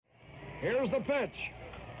Here's the pitch.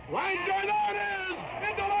 Line drive, there it is!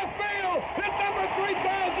 Into left field! Hit number 3,000!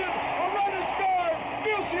 A run is scored!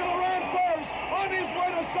 Musial ran first, on his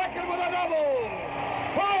way to second with a double!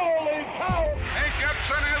 Holy cow! Hank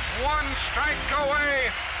Gibson is one strike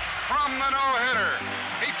away from the no-hitter.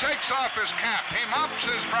 He takes off his cap. He mops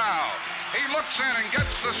his brow. He looks in and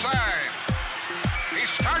gets the sign. He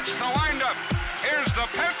starts the windup. Here's the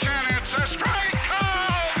pitch, and it's a strike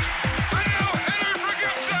count! A no-hitter for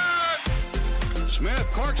Gibson!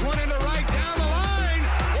 Smith corks one into right down the line.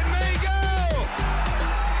 It may go!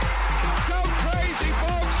 Go crazy,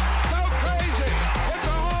 folks! Go crazy! It's a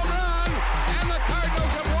home run, and the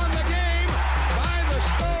Cardinals have won the game by the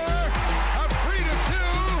score of 3-2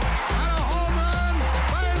 on a home run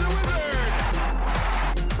by the Wizard.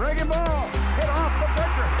 Breaking ball, hit off the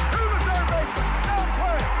pitcher, to the third baseman, down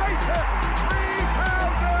play, base hit,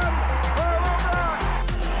 3,000 for a home run.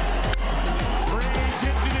 Breeze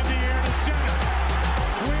hits it in the air to center.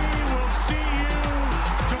 We will see you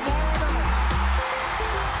tomorrow night.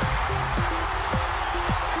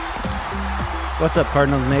 What's up,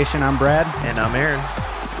 Cardinals Nation? I'm Brad, And I'm Aaron.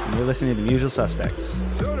 and you're listening to The Usual Suspects.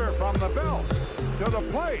 Shooter from the belt to the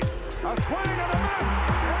plate, a swing and a miss,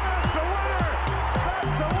 and that's the winner! That's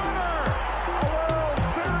the winner! A World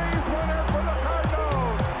Series winner for the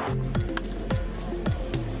Cardinals!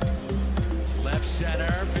 Left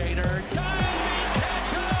center, Bader, diving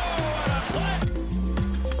catch. Oh, what a play!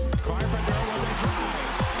 Carpenter with a drive.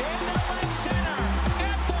 Into left center.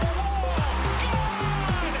 At the wall.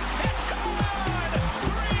 Gone! It's gone!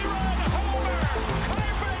 Three-run homer.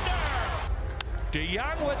 Carpenter.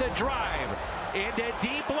 DeYoung with a drive. Into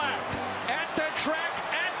deep left. At the track.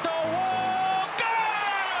 At the wall.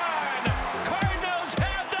 Gone! Cardinals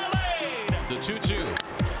have the lead. The 2-2.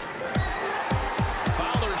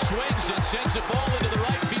 Fowler swings and sends the ball into the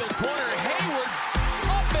right field corner. Hayward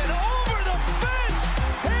up and over the fence.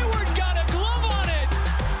 Hayward got a glove on it.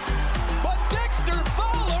 But Dexter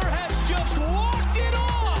Fowler has just walked it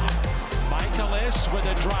off. Michaelis with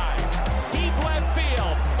a drive. Deep left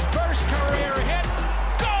field. First career hit.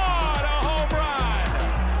 Gone! A home run.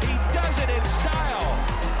 He does it in style.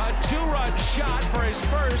 A two-run shot for his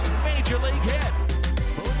first major league hit.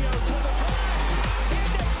 Munoz with a drive.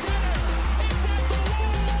 Into center. It's at the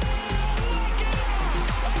wall. Look it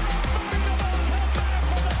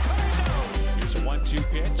up. Here's a 1-2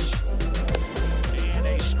 pitch. And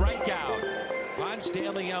a strikeout. Ponce de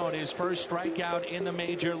Leon, his first strikeout in the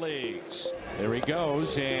major leagues. There he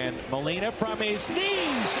goes, and Molina from his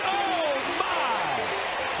knees. Oh,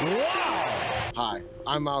 my! Wow! Hi,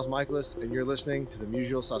 I'm Miles Michaelis, and you're listening to The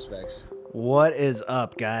Usual Suspects. What is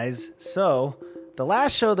up, guys? So, the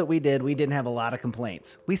last show that we did, we didn't have a lot of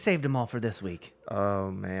complaints. We saved them all for this week.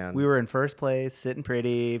 Oh, man. We were in first place, sitting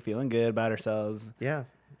pretty, feeling good about ourselves. Yeah.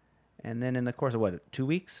 And then in the course of, 2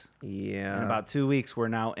 weeks? Yeah. In about 2 weeks, we're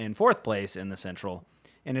now in fourth place in the Central.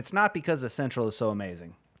 And it's not because the Central is so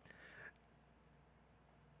amazing.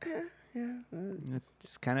 Yeah.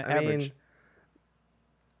 It's kind of I average. mean,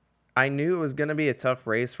 I knew it was going to be a tough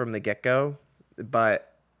race from the get-go,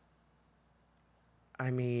 but,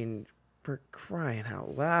 I mean, for crying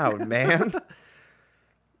out loud, man.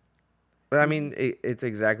 But, I mean, it's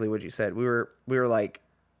exactly what you said. We were like,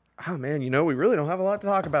 oh, man, we really don't have a lot to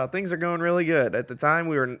talk about. Things are going really good. At the time,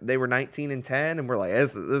 they were 19-10, and we're like,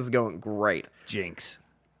 this is going great. Jinx.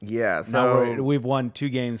 Yeah, So so we've won 2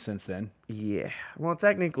 games since then. yeah. Well,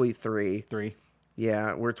 technically 3. 3.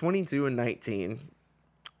 Yeah, we're 22-19.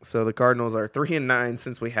 So the Cardinals are 3-9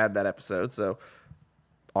 since we had that episode. So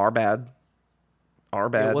our bad.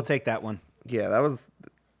 Yeah, we'll take that one. Yeah, that was.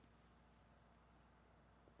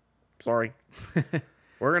 Sorry.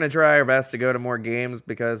 We're gonna try our best to go to more games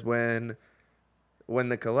because when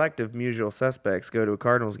the collective Usual Suspects go to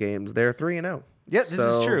Cardinals games, they're 3-0. Yeah, this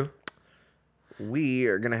is true. We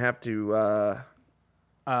are gonna have to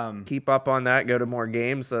keep up on that, go to more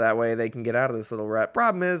games, so that way they can get out of this little rut.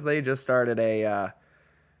 Problem is, they just started a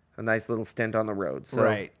nice little stint on the road. So.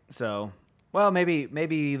 Right. So, well, maybe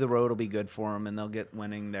the road will be good for them, and they'll get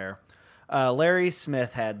winning there. Larry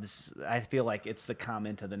Smith had this, I feel like it's the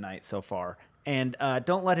comment of the night so far. And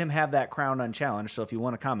don't let him have that crown unchallenged. So if you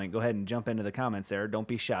want to comment, go ahead and jump into the comments there. Don't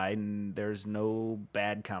be shy, and there's no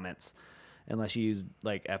bad comments unless you use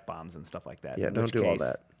like F-bombs and stuff like that. Yeah, in don't which do all case,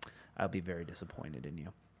 that. I'll be very disappointed in you.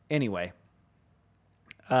 Anyway,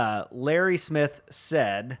 Larry Smith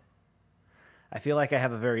said, I feel like I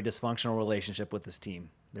have a very dysfunctional relationship with this team.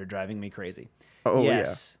 They're driving me crazy. Oh,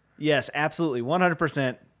 yes. Yeah. Yes, absolutely.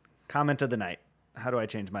 100% comment of the night. How do I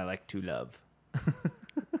change my like to love?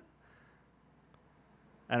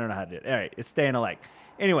 I don't know how to do it. All right, it's staying alike.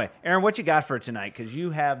 Anyway, Aaron, what you got for tonight? Because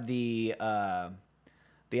you have the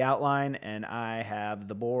outline, and I have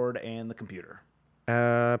the board and the computer.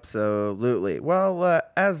 Absolutely. Well,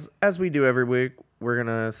 as we do every week, we're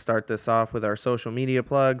gonna start this off with our social media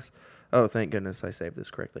plugs. Oh, thank goodness I saved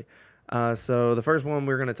this correctly. So the first one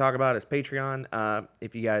we're gonna talk about is Patreon.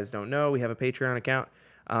 If you guys don't know, we have a Patreon account.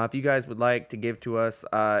 If you guys would like to give to us,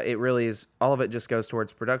 it really is, all of it just goes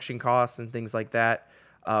towards production costs and things like that.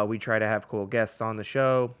 We try to have cool guests on the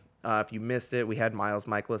show. If you missed it, we had Miles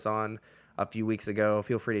Michaelis on a few weeks ago.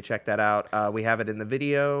 Feel free to check that out. We have it in the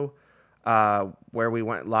video where we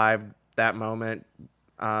went live. That moment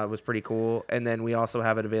was pretty cool. And then we also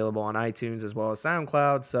have it available on iTunes as well as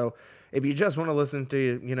SoundCloud. So if you just want to listen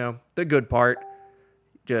to, the good part,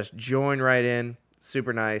 just join right in.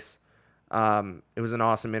 Super nice. It was an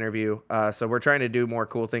awesome interview. So we're trying to do more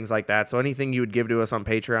cool things like that. So anything you would give to us on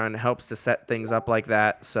Patreon helps to set things up like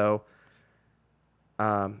that. So,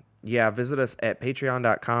 visit us at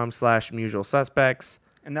patreon.com/mutualsuspects.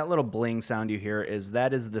 And that little bling sound you hear is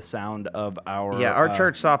the sound of our... Yeah, our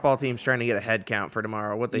church softball team's trying to get a head count for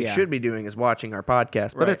tomorrow. What they should be doing is watching our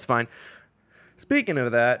podcast, but it's fine. Speaking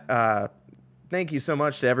of that, thank you so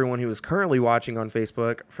much to everyone who is currently watching on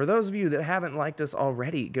Facebook. For those of you that haven't liked us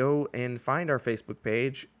already, go and find our Facebook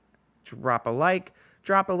page, drop a like,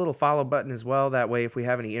 drop a little follow button as well. That way, if we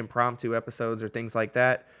have any impromptu episodes or things like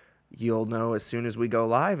that, you'll know as soon as we go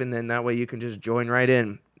live, and then that way you can just join right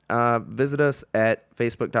in. Visit us at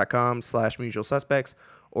facebook.com/mutual suspects,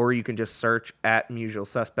 or you can just search at mutual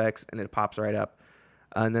suspects and it pops right up.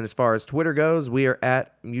 And then as far as Twitter goes, we are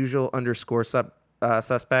at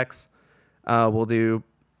mutual_suspects. We'll do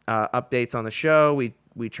updates on the show. We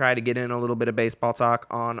try to get in a little bit of baseball talk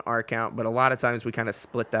on our account, but a lot of times we kind of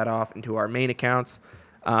split that off into our main accounts.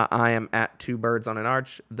 I am at 2 Birds on an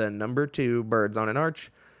Arch, the number 2 Birds on an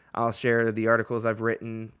Arch. I'll share the articles I've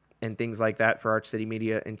written and things like that for Arch City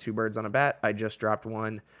Media and 2 Birds on a Bat. I just dropped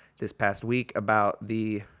one this past week about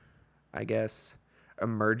the,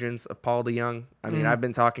 emergence of Paul DeYoung. I mean, I've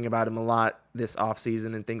been talking about him a lot this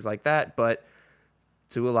offseason and things like that, but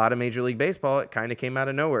to a lot of Major League Baseball, it kind of came out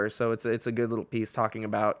of nowhere. So it's a good little piece talking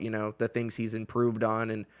about, the things he's improved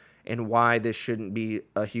on and why this shouldn't be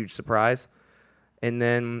a huge surprise. And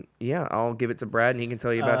then, I'll give it to Brad, and he can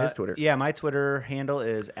tell you about his Twitter. Yeah, my Twitter handle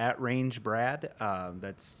is @rangebrad.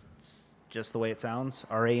 That's just the way it sounds,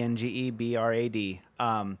 RANGEBRAD.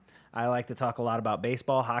 I like to talk a lot about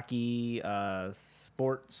baseball, hockey,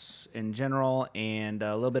 sports in general, and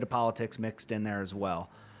a little bit of politics mixed in there as well.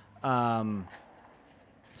 So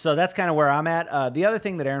that's kind of where I'm at. The other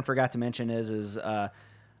thing that Aaron forgot to mention is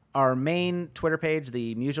our main Twitter page,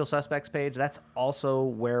 the Mutual Suspects page. That's also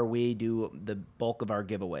where we do the bulk of our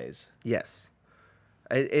giveaways. Yes.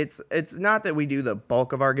 It's not that we do the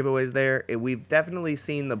bulk of our giveaways there. We've definitely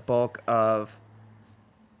seen the bulk of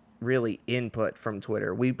really input from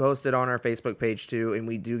Twitter. We post it on our Facebook page too, and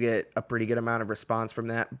we do get a pretty good amount of response from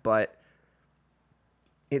that, but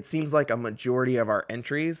it seems like a majority of our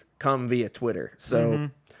entries come via Twitter. So,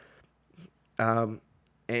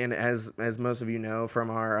 and as most of you know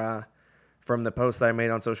from our from the posts that I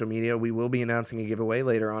made on social media, we will be announcing a giveaway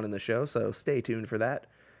later on in the show, so stay tuned for that.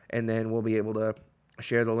 And then we'll be able to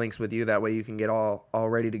share the links with you. That way you can get all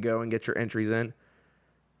ready to go and get your entries in.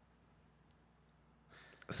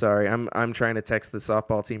 Sorry, I'm trying to text the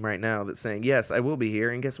softball team right now that's saying, yes, I will be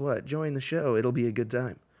here, and guess what? Join the show. It'll be a good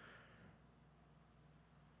time.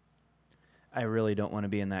 I really don't want to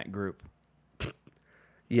be in that group.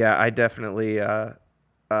 Yeah, I definitely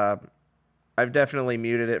I've definitely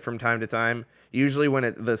muted it from time to time. Usually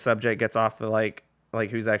when the subject gets off the like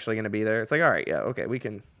who's actually going to be there, it's like, all right, yeah, okay, we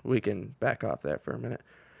can back off that for a minute.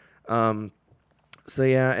 So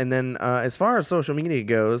yeah, and then as far as social media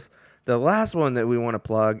goes, the last one that we want to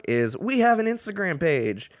plug is we have an Instagram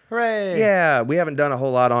page. Hooray! Yeah, we haven't done a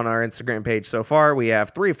whole lot on our Instagram page so far. We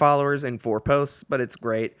have 3 followers and 4 posts, but it's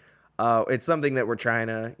great. It's something that we're trying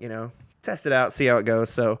to, test it out, see how it goes.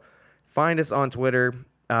 So find us on Twitter.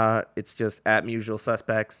 It's just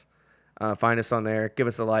 @mutualsuspects. Find us on there. Give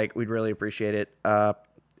us a like. We'd really appreciate it.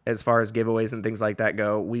 As far as giveaways and things like that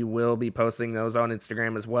go, we will be posting those on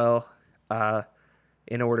Instagram as well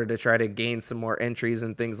in order to try to gain some more entries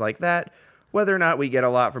and things like that. Whether or not we get a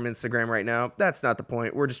lot from Instagram right now, that's not the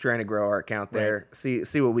point. We're just trying to grow our account there, right.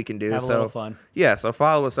 See what we can do. Have a little fun. Yeah, so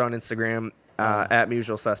follow us on Instagram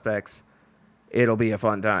 @mutualsuspects. It'll be a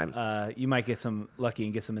fun time. You might get some lucky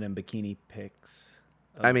and get some of them bikini pics.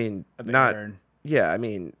 I mean, not. Aaron. Yeah, I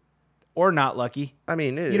mean. Or not lucky. I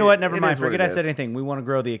mean, you know what? Never mind. Forget I said anything. We want to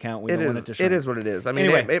grow the account. We don't want it to shrink. It is what it is. I mean,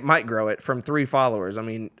 anyway. it might grow it from 3 followers. I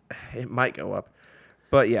mean, it might go up.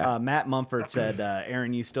 But yeah. Matt Mumford said,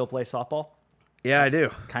 Aaron, you still play softball? Yeah, I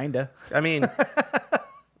do. Kinda. I mean,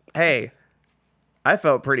 hey, I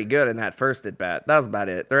felt pretty good in that first at bat. That was about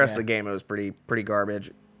it. The rest of the game, it was pretty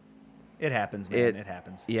garbage. It happens, man. It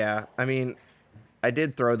happens. Yeah. I mean, I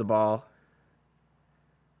did throw the ball.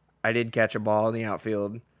 I did catch a ball in the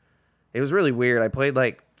outfield. It was really weird. I played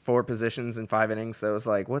like 4 positions in 5 innings, so it was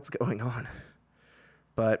like, what's going on?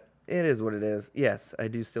 But it is what it is. Yes, I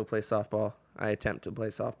do still play softball. I attempt to play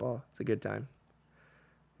softball. It's a good time.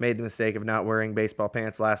 Made the mistake of not wearing baseball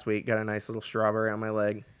pants last week. Got a nice little strawberry on my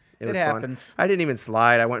leg. It was happens. Fun. I didn't even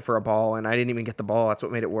slide. I went for a ball, and I didn't even get the ball. That's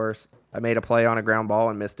what made it worse. I made a play on a ground ball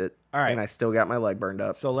and missed it. All right. And I still got my leg burned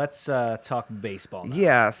up. So let's talk baseball now.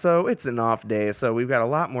 Yeah, so it's an off day, so we've got a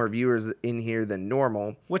lot more viewers in here than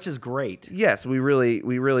normal. Which is great. Yes, we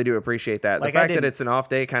really do appreciate that. Like, the fact that it's an off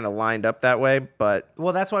day kind of lined up that way, but...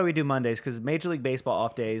 Well, that's why we do Mondays, because Major League Baseball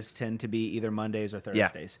off days tend to be either Mondays or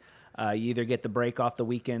Thursdays. Yeah. You either get the break off the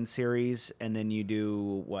weekend series, and then you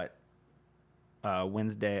do, what?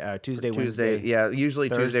 Tuesday, Wednesday. Yeah, usually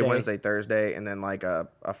Thursday. Tuesday, Wednesday, Thursday, and then like a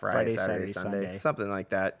Friday, Saturday, Sunday, something like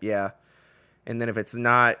that. Yeah, and then if it's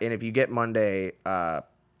not, and if you get Monday, and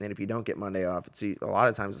if you don't get Monday off, it's a lot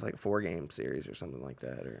of times it's like a 4-game series or something like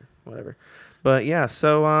that or whatever. But yeah,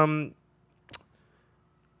 so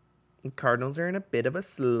Cardinals are in a bit of a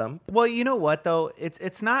slump. Well, you know what though?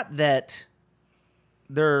 It's not that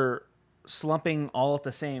they're slumping all at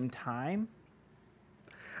the same time.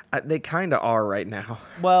 They kind of are right now.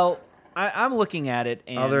 Well, I'm looking at it.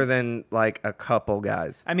 And other than like a couple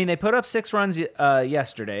guys. I mean, they put up 6 runs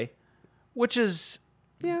yesterday, which is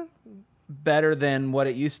better than what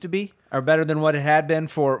it used to be, or better than what it had been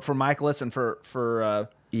for Michaelis and for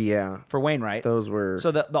Wainwright. Those were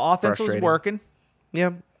so the offense was working.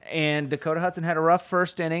 Yeah. And Dakota Hudson had a rough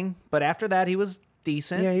first inning, but after that he was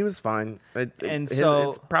decent. Yeah, he was fine. So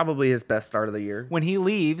it's probably his best start of the year. When he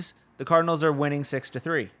leaves, the Cardinals are winning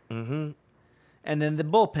 6-3. Mm-hmm. And then the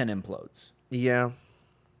bullpen implodes. Yeah.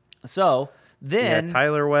 So then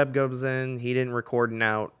Tyler Webb goes in. He didn't record an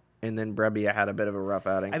out, and then Brebbia had a bit of a rough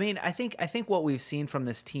outing. I mean, I think what we've seen from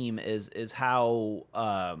this team is how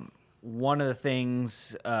one of the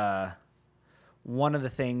things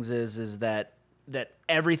is that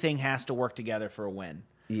everything has to work together for a win.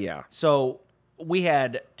 Yeah. So we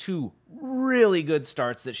had 2 really good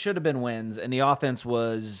starts that should have been wins, and the offense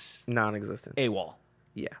was non-existent. AWOL.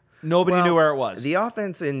 Yeah. Nobody knew where it was. The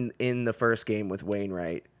offense in the first game with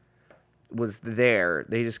Wainwright was there.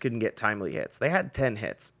 They just couldn't get timely hits. They had 10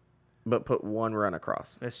 hits, but put 1 run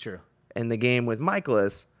across. That's true. And the game with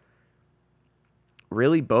Michaelis,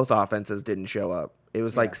 really both offenses didn't show up. It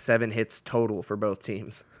was like 7 hits total for both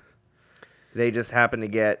teams. They just happened to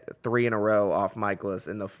get 3 in a row off Michaelis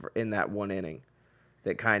in that 1 inning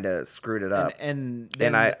that kind of screwed it up. And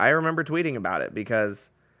I remember tweeting about it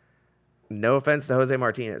because, no offense to Jose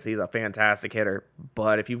Martinez, he's a fantastic hitter,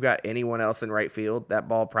 but if you've got anyone else in right field, that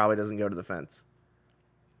ball probably doesn't go to the fence.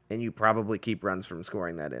 And you probably keep runs from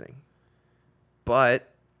scoring that inning.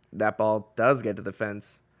 But that ball does get to the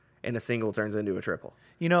fence, and a single turns into a triple.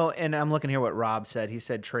 You know, and I'm looking here what Rob said. He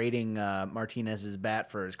said trading Martinez's bat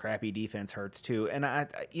for his crappy defense hurts too. And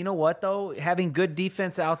you know what though, having good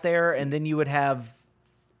defense out there, and then you would have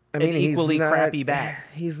an equally crappy bat.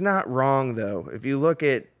 He's not wrong though. If you look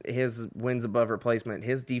at his wins above replacement,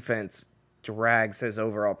 his defense drags his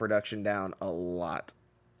overall production down a lot.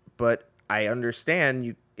 But I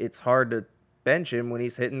understand it's hard to bench him when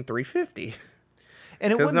he's hitting 350.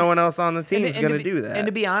 Because no one else on the team is going to do that. And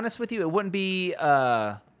to be honest with you, it wouldn't be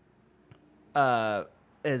as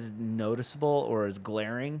noticeable or as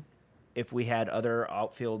glaring if we had other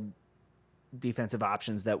outfield defensive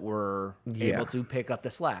options that were able to pick up the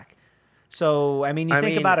slack. So, I mean, you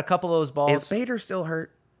think about a couple of those balls. Is Bader still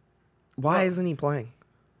hurt? Why isn't he playing?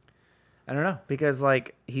 I don't know. Because,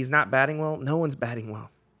 he's not batting well. No one's batting well.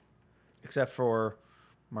 Except for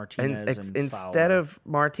Martinez and instead Fowler. of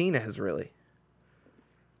Martinez, really.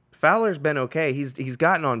 Fowler's been okay. He's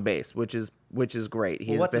gotten on base, which is great.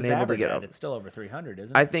 He's been able to get up. It's still over 300,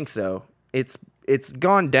 isn't it? I think so. It's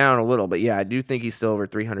gone down a little, but yeah, I do think he's still over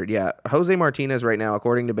 300. Yeah, Jose Martinez right now,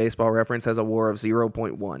 according to Baseball Reference, has a WAR of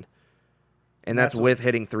 0.1, and that's with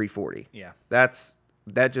hitting 340. Yeah,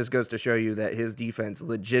 that just goes to show you that his defense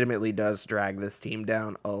legitimately does drag this team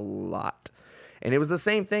down a lot. And it was the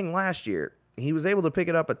same thing last year. He was able to pick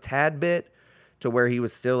it up a tad bit to where he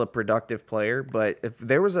was still a productive player. But if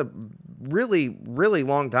there was a really, really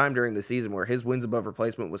long time during the season where his wins above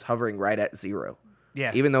replacement was hovering right at 0.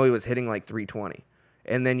 Yeah. Even though he was hitting like 320.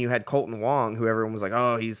 And then you had Colton Wong, who everyone was like,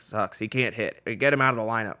 oh, he sucks. He can't hit. Get him out of the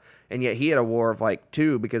lineup. And yet he had a WAR of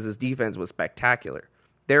 2 because his defense was spectacular.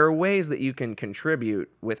 there are ways that you can contribute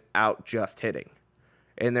without just hitting.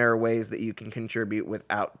 And there are ways that you can contribute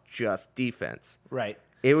without just defense. Right.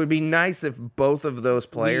 It would be nice if both of those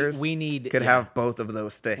players could have both of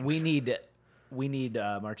those things. We need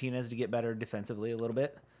Martinez to get better defensively a little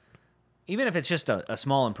bit. Even if it's just a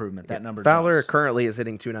small improvement, that number Fowler jumps. currently is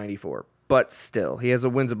hitting 294, but still, he has a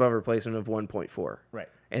wins above replacement of 1.4. Right.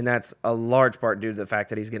 And that's a large part due to the fact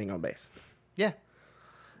that he's getting on base. Yeah.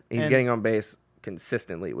 He's getting on base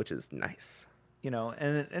consistently, which is nice.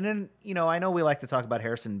 And then I know we like to talk about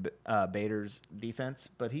Harrison Bader's defense,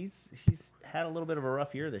 but he's had a little bit of a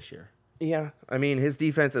rough year this year. Yeah, I mean his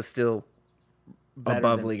defense is still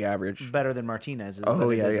above league average, better than Martinez's.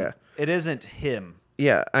 It isn't him.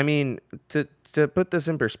 Yeah, I mean to put this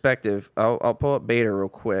in perspective, I'll pull up Bader real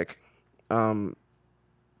quick. As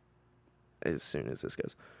soon as this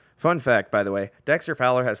goes. Fun fact, by the way, Dexter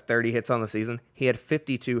Fowler has 30 hits on the season. He had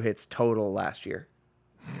 52 hits total last year.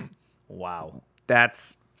 Wow.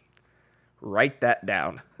 Write that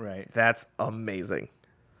down. Right. That's amazing.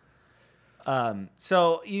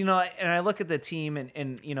 So, and I look at the team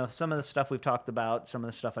and some of the stuff we've talked about, some of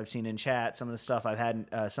the stuff I've seen in chat, some of the stuff I've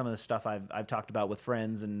had, some of the stuff I've talked about with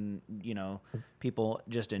friends and, people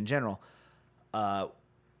just in general.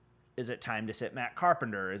 Is it time to sit Matt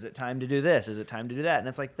Carpenter? Is it time to do this? Is it time to do that? And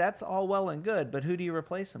it's like, that's all well and good, but who do you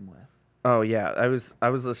replace him with? Oh yeah, I was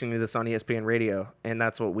listening to this on ESPN radio, and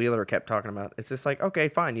that's what Wheeler kept talking about. It's just like, okay,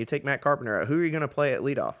 fine, you take Matt Carpenter out. Who are you going to play at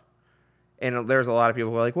leadoff? And there's a lot of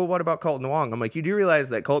people who are like, well, what about Colton Wong? I'm like, you do realize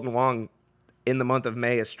that Colton Wong in the month of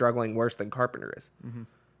May is struggling worse than Carpenter is. Mm-hmm.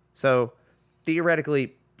 So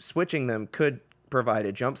theoretically, switching them could provide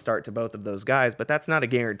a jump start to both of those guys, but that's not a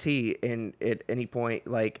guarantee. And at any point,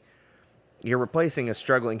 like, you're replacing a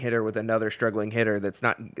struggling hitter with another struggling hitter that's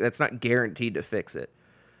not guaranteed to fix it.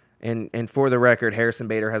 And for the record, Harrison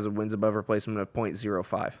Bader has a wins above replacement of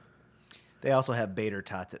 .05. They also have Bader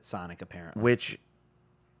tots at Sonic, apparently. Which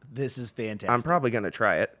this is fantastic. I'm probably going to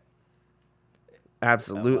try it.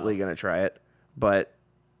 Absolutely going to try it. But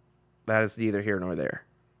that is neither here nor there.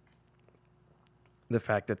 The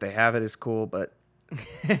fact that they have it is cool, but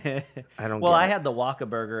I don't. Well, I had the Waka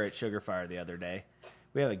Burger at Sugar Fire the other day.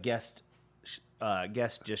 We have a guest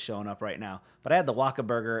just showing up right now, but I had the Waka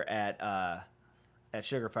Burger at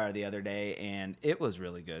Sugar Fire the other day, and it was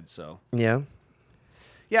really good. So yeah.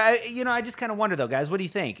 I just kind of wonder though, guys. What do you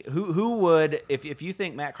think? Who would, if you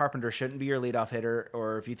think Matt Carpenter shouldn't be your leadoff hitter,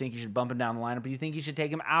 or if you think you should bump him down the lineup, or you think you should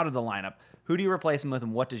take him out of the lineup? Who do you replace him with,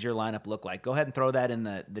 and what does your lineup look like? Go ahead and throw that in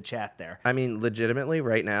the chat there. I mean, legitimately,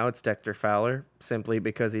 right now it's Dexter Fowler, simply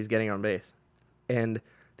because he's getting on base, and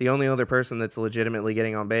the only other person that's legitimately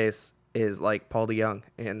getting on base is like Paul DeYoung,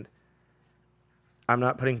 and I'm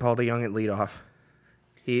not putting Paul DeYoung at leadoff.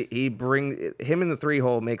 He bring him in the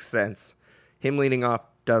 3-hole makes sense. Him leading off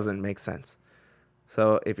doesn't make sense.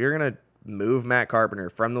 So if you're going to move Matt Carpenter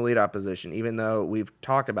from the leadoff position, even though we've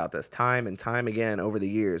talked about this time and time again over the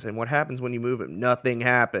years, and what happens when you move him? Nothing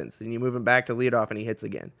happens. And you move him back to leadoff and he hits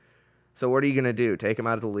again. So what are you going to do? Take him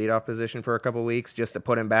out of the leadoff position for a couple weeks just to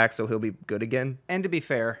put him back so he'll be good again? And to be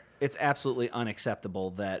fair, it's absolutely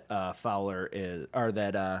unacceptable that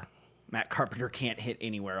Matt Carpenter can't hit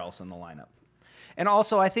anywhere else in the lineup. And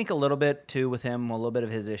also, I think a little bit, too, with him, a little bit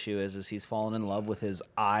of his issue is he's fallen in love with his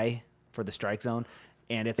eye for the strike zone,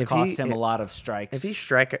 and it's cost him a lot of strikes. If he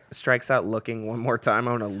strikes out looking one more time,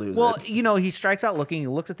 I'm going to lose it. Well, he strikes out looking, he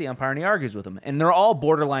looks at the umpire, and he argues with him. And they're all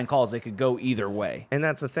borderline calls. They could go either way. And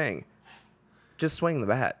that's the thing. Just swing the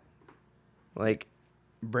bat. Like,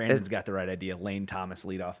 Brandon's got the right idea. Lane Thomas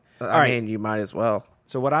leadoff. I mean, you might as well.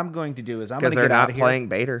 So what I'm going to do is I'm going to get out of here. Because they're not here. playing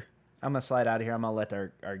Bader. I'm going to slide out of here. I'm going to let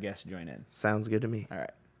our guest join in. Sounds good to me. All right.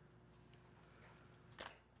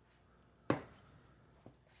 If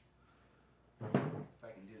I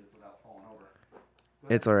can do this without falling over.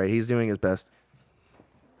 It's all right. He's doing his best.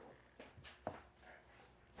 All right.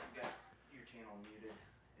 You got your channel muted.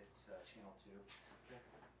 It's channel 2. Okay.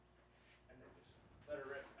 And then just let it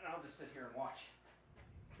rip. And I'll just sit here and watch.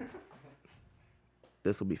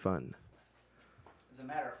 This will be fun. As a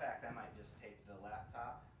matter of fact, I might just take the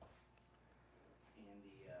laptop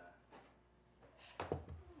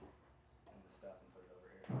and the stuff and put it over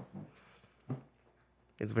here.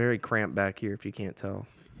 It's very cramped back here if you can't tell.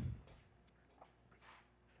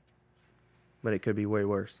 But it could be way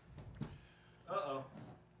worse. Uh-oh.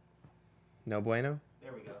 No bueno?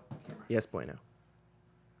 There we go. Camera. Yes, bueno. All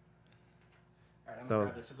right, I'm So- going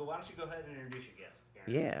to grab this. So why don't you go ahead and introduce your guest,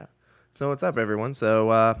 Aaron? Yeah. So what's up, everyone?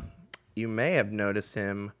 So you may have noticed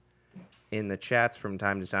him in the chats from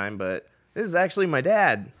time to time, but this is actually my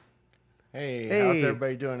dad. Hey, Hey. how's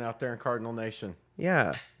everybody doing out there in Cardinal Nation?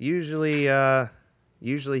 Yeah. Usually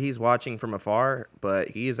Usually he's watching from afar, but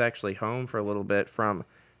he is actually home for a little bit from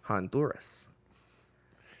Honduras.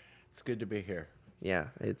 It's good to be here. Yeah,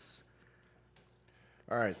 it's...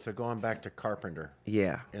 All right, so going back to Carpenter.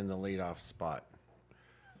 Yeah. In the leadoff spot.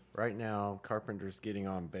 Right now, Carpenter's getting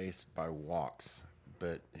on base by walks,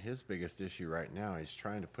 but his biggest issue right now, he's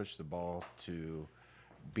trying to push the ball to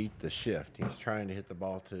beat the shift. He's trying to hit the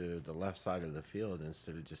ball to the left side of the field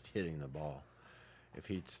instead of just hitting the ball. If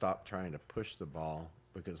he'd stop trying to push the ball,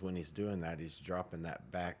 because when he's doing that, he's dropping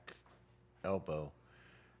that back elbow,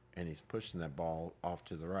 and he's pushing that ball off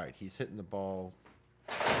to the right. He's hitting the ball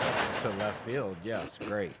to left field, yes,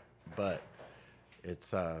 great, but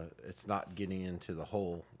it's not getting into the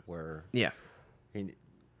hole where he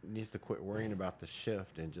needs to quit worrying about the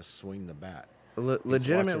shift and just swing the bat.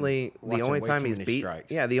 Legitimately, the only time he's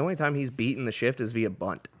the only time he's beaten the shift is via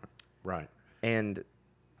bunt. Right. And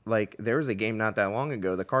like there was a game not that long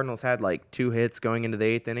ago, the Cardinals had like 2 hits going into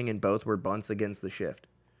the 8th inning, and both were bunts against the shift.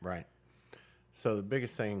 Right. So the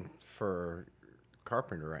biggest thing for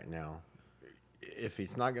Carpenter right now, if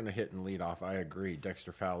he's not going to hit and lead off, I agree.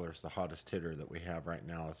 Dexter Fowler's the hottest hitter that we have right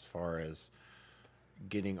now as far as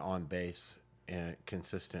getting on base and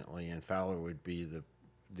consistently, and Fowler would be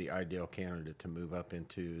the ideal candidate to move up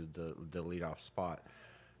into the leadoff spot.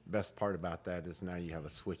 Best part about that is now you have a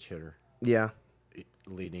switch hitter. Yeah.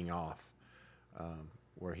 Leading off,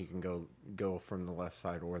 where he can go from the left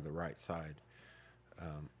side or the right side.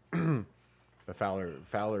 But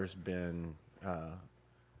Fowler's been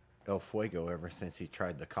El Fuego ever since he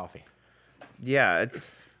tried the coffee. Yeah,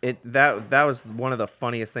 that was one of the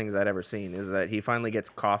funniest things I'd ever seen, is that he finally gets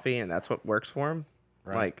coffee and that's what works for him.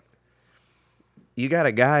 Right. Like, you got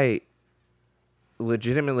a guy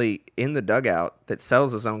legitimately in the dugout that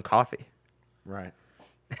sells his own coffee. Right.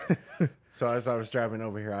 So as I was driving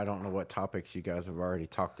over here, I don't know what topics you guys have already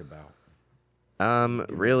talked about.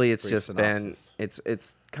 Really, it's just synopsis.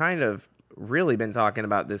 It's kind of really been talking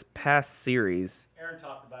about this past series. Aaron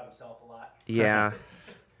talked about himself a lot. Yeah.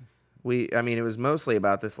 It was mostly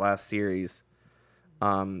about this last series.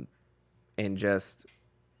 And just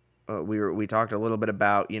we talked a little bit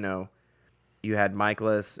about, you had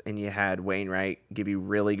Michaelis and you had Wainwright give you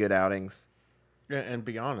really good outings. Yeah, and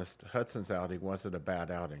be honest, Hudson's outing wasn't a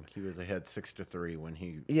bad outing. He was ahead 6-3 when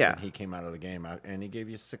he came out of the game, and he gave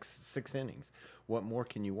you six innings. What more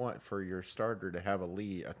can you want for your starter to have a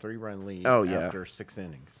 3-run lead after 6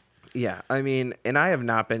 innings? Yeah, and I have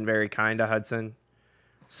not been very kind to Hudson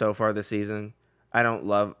so far this season. I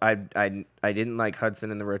didn't like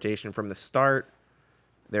Hudson in the rotation from the start.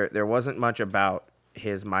 There wasn't much about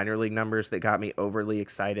his minor league numbers that got me overly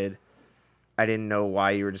excited. I didn't know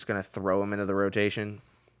why you were just going to throw him into the rotation.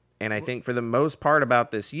 And I think for the most part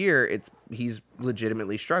about this year, he's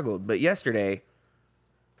legitimately struggled. But yesterday,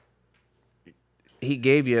 he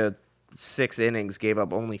gave you 6 innings, gave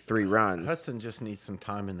up only 3 runs. Hudson just needs some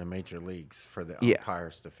time in the major leagues for the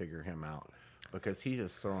umpires to figure him out, because he's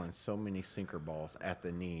just throwing so many sinker balls at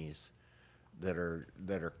the knees that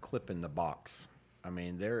are clipping the box.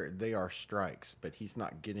 They are strikes, but he's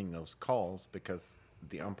not getting those calls because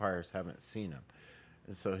the umpires haven't seen him.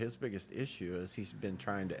 And so his biggest issue is he's been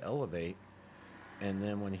trying to elevate, and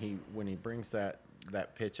then when he brings that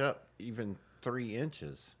pitch up even 3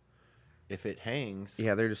 inches, if it hangs,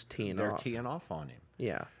 they're just teeing off on him.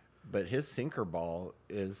 Yeah. But his sinker ball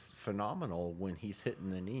is phenomenal when he's hitting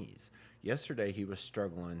the knees. Yesterday he was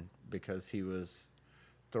struggling because he was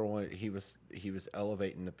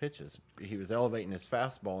elevating the pitches. He was elevating his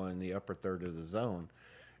fastball in the upper third of the zone,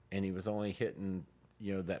 and he was only hitting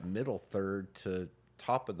that middle third to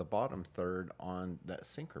top of the bottom third on that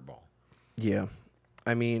sinker ball. Yeah.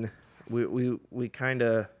 We kind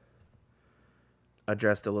of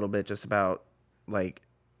addressed a little bit just about, like,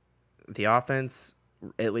 the offense,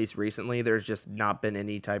 at least recently, there's just not been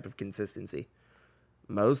any type of consistency.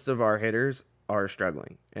 Most of our hitters are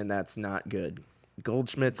struggling, and that's not good.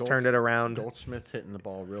 Goldschmidt's turned it around. Goldschmidt's hitting the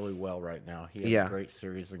ball really well right now. He had a great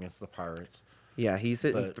series against the Pirates. Yeah, he's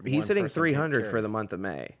hitting 300 for the month of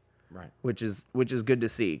May, right? Which is good to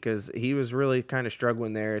see, because he was really kind of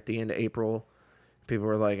struggling there at the end of April. People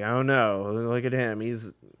were like, "Oh no, look at him!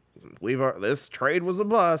 This trade was a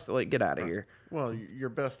bust. Like, get out of here." Well, your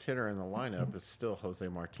best hitter in the lineup is still Jose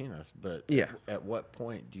Martinez, but at what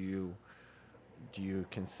point do you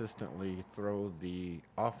consistently throw the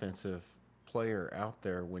offensive player out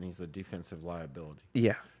there when he's a defensive liability?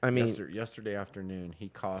 Yeah, yesterday afternoon he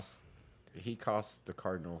cost the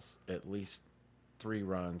Cardinals at least 3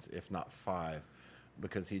 runs, if not 5,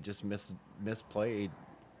 because he just misplayed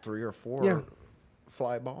 3 or 4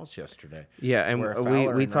 fly balls yesterday. Yeah, and where we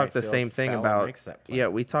Fowler in talked right the field, same thing Fowler about makes that play. yeah,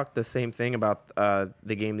 we talked the same thing about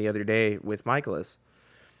the game the other day with Michaelis.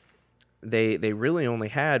 They really only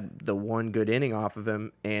had the one good inning off of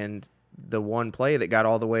him, and the one play that got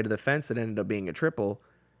all the way to the fence that ended up being a triple.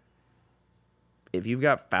 If you've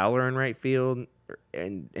got Fowler in right field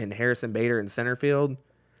and Harrison Bader in center field,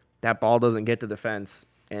 that ball doesn't get to the fence,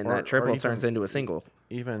 and Or that triple even- turns into a single.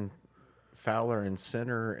 Even Fowler in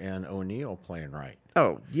center and O'Neill playing right.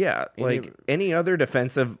 Oh, yeah. Like any other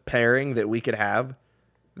defensive pairing that we could have,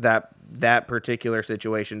 that particular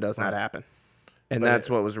situation does not happen. And that's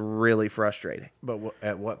what was really frustrating. But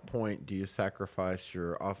at what point do you sacrifice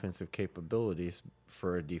your offensive capabilities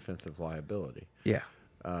for a defensive liability? Yeah.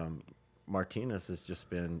 Martinez has just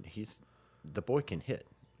been the boy can hit.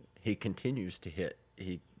 He continues to hit.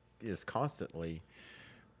 He is constantly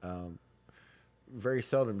very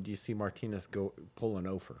seldom do you see Martinez pull an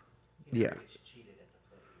over. Yeah.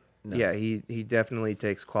 Yeah, he definitely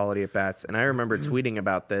takes quality at bats. And I remember tweeting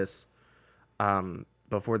about this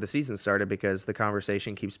before the season started because the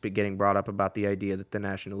conversation keeps getting brought up about the idea that the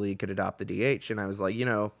National League could adopt the DH. And I was like,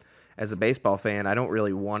 as a baseball fan, I don't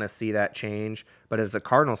really want to see that change. But as a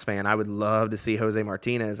Cardinals fan, I would love to see Jose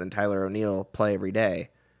Martinez and Tyler O'Neill play every day.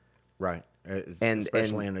 Right.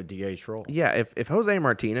 Especially in a DH role. Yeah, if Jose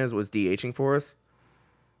Martinez was DHing for us,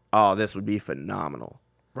 this would be phenomenal.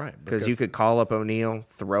 Right. Because you could call up O'Neill,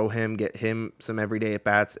 throw him, get him some everyday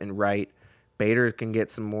at-bats, and Bader can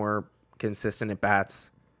get some more consistent at-bats,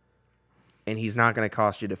 and he's not going to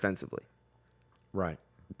cost you defensively. Right.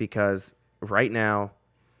 Because right now,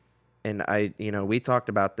 and we talked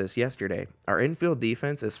about this yesterday, our infield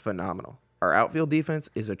defense is phenomenal. Our outfield defense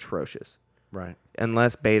is atrocious. Right.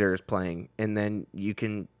 Unless Bader is playing, and then he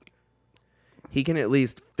can at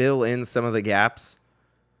least fill in some of the gaps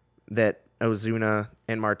that Ozuna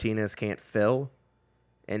and Martinez can't fill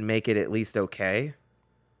and make it at least okay.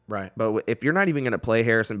 Right. But if you're not even going to play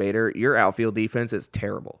Harrison Bader, your outfield defense is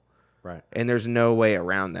terrible. Right. And there's no way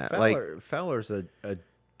around that. Fowler's a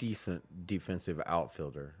decent defensive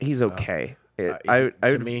outfielder. He's okay.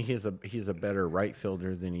 To me, he's a better right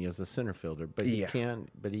fielder than he is a center fielder. But he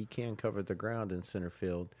can cover the ground in center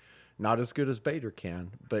field. Not as good as Bader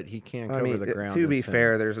can, but he can cover the ground. To be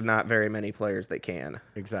fair, there's not very many players that can.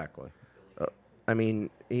 Exactly.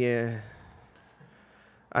 Yeah.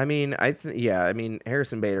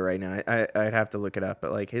 Harrison Bader right now, I'd have to look it up,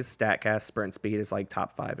 but like his StatCast sprint speed is like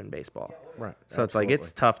top 5 in baseball. Right. So it's like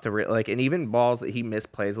it's tough to and even balls that he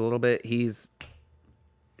misplays a little bit, he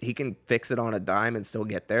can fix it on a dime and still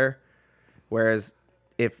get there. Whereas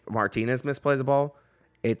if Martinez misplays a ball,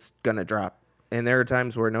 it's gonna drop. And there are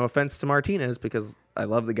times where, no offense to Martinez, because I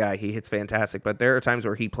love the guy, he hits fantastic, but there are times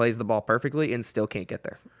where he plays the ball perfectly and still can't get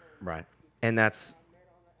there. Right. And that's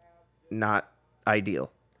not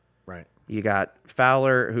ideal. Right. You got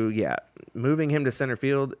Fowler, who, moving him to center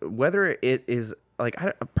field, whether it is,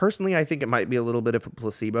 personally, I think it might be a little bit of a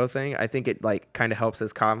placebo thing. I think it, kind of helps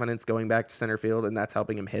his confidence going back to center field, and that's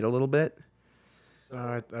helping him hit a little bit.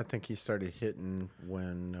 I think he started hitting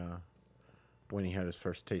when he had his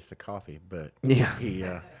first taste of coffee, but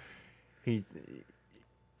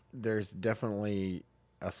there's definitely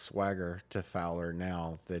a swagger to Fowler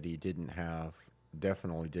now that he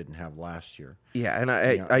definitely didn't have last year. Yeah, and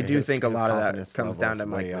I do think a lot of that comes down to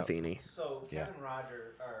Mike Matheny. So Kevin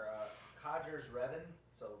Rogers, or Codgers Revin,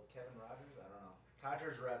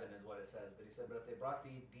 Codgers Revin is what it says, but he said, but if they brought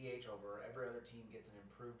the DH over, every other team gets an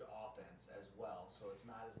improved offense as well, so it's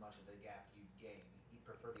not as much of the gap you gain. You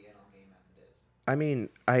prefer the NL game as it is. I mean,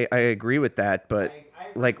 I agree with that, but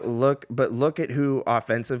look at who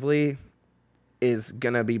offensively is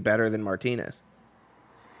gonna be better than Martinez.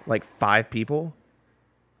 5 people.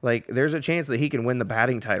 There's a chance that he can win the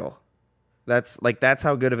batting title. That's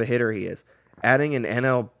how good of a hitter he is. Adding an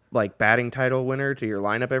NL batting title winner to your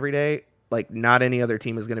lineup every day, not any other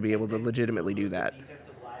team is going to be able to legitimately do that.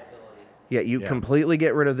 Defensive liability. Yeah, you completely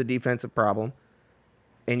get rid of the defensive problem,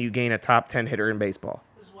 and you gain a top 10 hitter in baseball.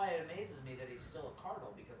 This is why it amazes me that he's still a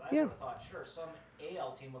Cardinal, because I would have thought, sure, some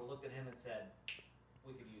AL team would have looked at him and said,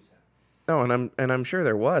 we could use him. No, and I'm sure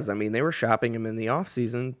there was. I mean, they were shopping him in the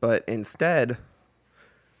offseason, but instead,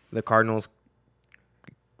 the Cardinals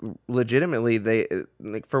legitimately, they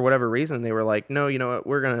for whatever reason, they were like, no, you know what,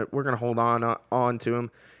 we're gonna hold on to him,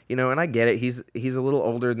 and I get it. He's a little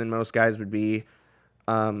older than most guys would be,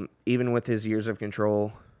 even with his years of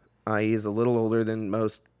control. He's a little older than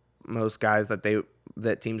most guys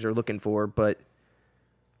that teams are looking for, but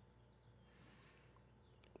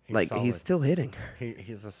He's still hitting.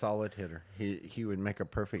 He's a solid hitter. He would make a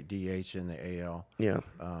perfect DH in the AL. Yeah.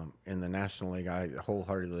 In the National League, I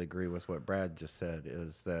wholeheartedly agree with what Brad just said,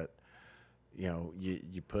 is that,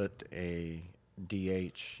 you put a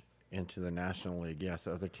DH into the National League. Yes,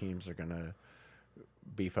 other teams are going to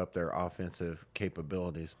beef up their offensive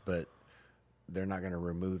capabilities, but they're not going to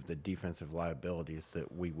remove the defensive liabilities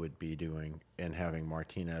that we would be doing and having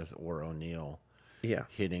Martinez or O'Neill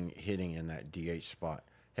hitting in that DH spot.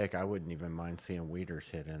 Heck, I wouldn't even mind seeing Wieters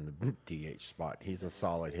hit in the DH spot. He's a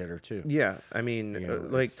solid hitter too. Yeah, I mean,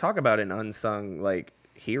 talk about an unsung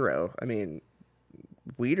hero. I mean,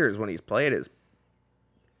 Wieters, when he's played, is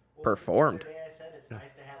performed. I said it's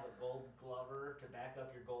nice to have a Gold Glover to back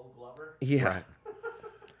up your Gold Glover. Yeah. Right.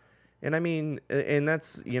 And I mean, and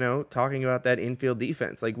that's, talking about that infield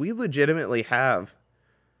defense. We legitimately have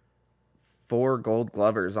 4 Gold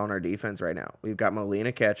Glovers on our defense right now. We've got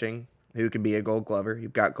Molina catching, who could be a Gold Glover.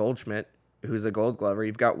 You've got Goldschmidt, who's a Gold Glover.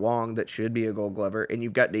 You've got Wong, that should be a Gold Glover. And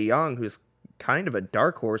you've got DeYoung, who's kind of a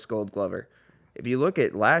dark horse Gold Glover. If you look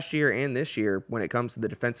at last year and this year, when it comes to the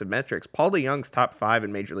defensive metrics, Paul DeYoung's top 5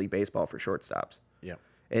 in Major League Baseball for shortstops. Yeah.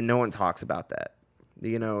 And no one talks about that.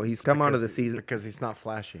 He's come onto the season because he's not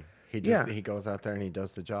flashy. He goes out there and he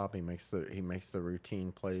does the job. He makes the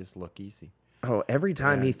routine plays look easy. Oh, every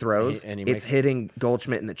time he throws, it's hitting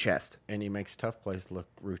Goldschmidt in the chest. And he makes tough plays look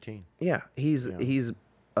routine. Yeah, he's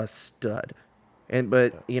a stud.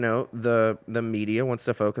 But the media wants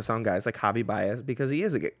to focus on guys like Javi Baez because he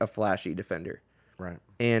is a flashy defender. Right.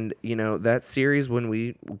 And that series when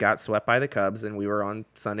we got swept by the Cubs and we were on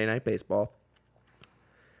Sunday Night Baseball,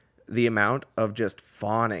 the amount of just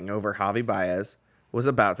fawning over Javi Baez was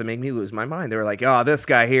about to make me lose my mind. They were like, "Oh, this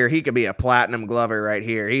guy here, he could be a platinum glover right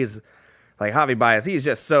here. He's like Javi Baez. He's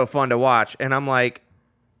just so fun to watch." And I'm like,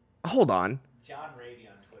 "Hold on." John Rady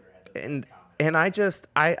on Twitter had the best comment.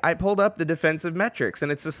 And I pulled up the defensive metrics,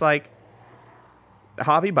 and it's just like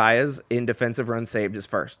Javi Baez in defensive runs saved is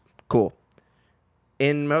first. Cool.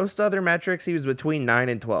 In most other metrics, he was between 9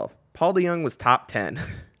 and 12. Paul DeYoung was top 10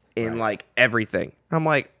 in everything. I'm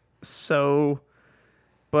like,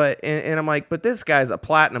 but I'm like, but this guy's a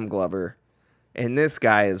platinum glover, and this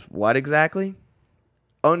guy is what exactly?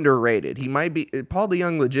 Underrated. He might be. Paul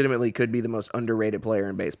DeYoung legitimately could be the most underrated player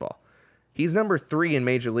in baseball. He's number 3 in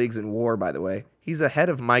major leagues in WAR, by the way. He's ahead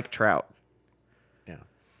of Mike Trout. Yeah.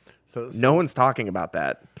 So no one's talking about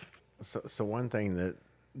that. So one thing that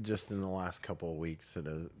just in the last couple of weeks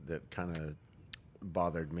that kind of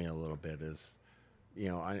bothered me a little bit is,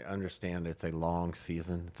 I understand it's a long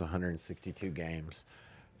season. It's 162 games,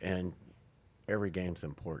 and every game's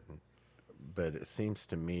important. But it seems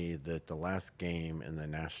to me that the last game in the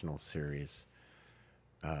National Series,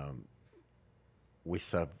 we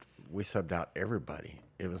subbed out everybody.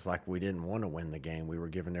 It was like we didn't want to win the game. We were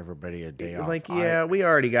giving everybody a day off. We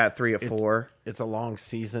already got 3 or 4. It's a long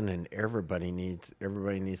season, and everybody needs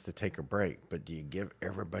to take a break. But do you give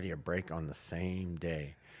everybody a break on the same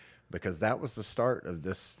day? Because that was the start of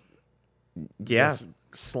this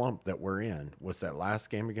slump that we're in. Was that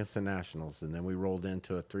last game against the Nationals, and then we rolled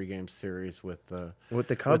into a 3-game series with the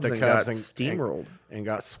Cubs and got steamrolled and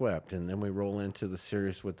got swept, and then we roll into the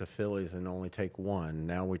series with the Phillies and only take 1.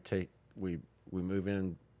 Now we move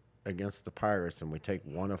in against the Pirates and we take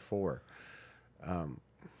 1 of 4.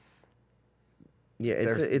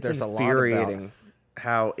 It's infuriating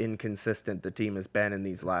how inconsistent the team has been in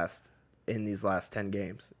these last 10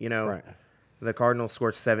 games. Right. The Cardinals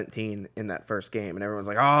scored 17 in that first game, and everyone's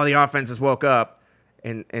like, "Oh, the offense just woke up,"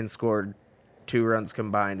 and scored 2 runs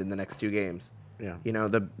combined in the next 2 games. Yeah.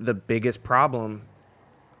 The biggest problem,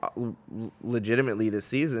 legitimately this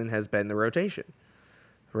season, has been the rotation.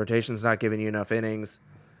 The rotation's not giving you enough innings.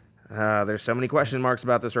 There's so many question marks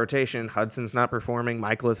about this rotation. Hudson's not performing.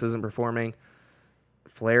 Michaelis isn't performing.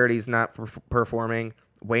 Flaherty's not performing.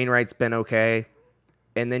 Wainwright's been okay.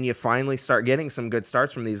 And then you finally start getting some good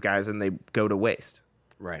starts from these guys, and they go to waste.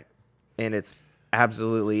 Right. And it's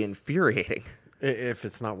absolutely infuriating. If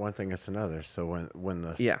it's not one thing, it's another. So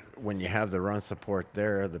when you have the run support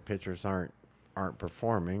there, the pitchers aren't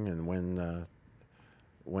performing, and when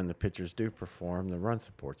the pitchers do perform, the run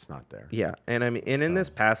support's not there. Yeah, and in this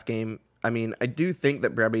past game, I do think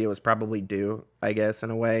that Brebbia was probably due, I guess,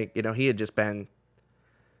 in a way. He had just been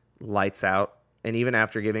lights out. And even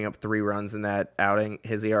after giving up 3 runs in that outing,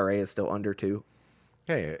 his ERA is still under 2.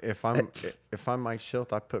 Hey, if I'm Mike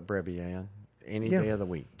Schilt, I put Brebbia in any day of the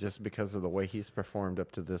week just because of the way he's performed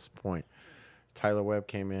up to this point. Tyler Webb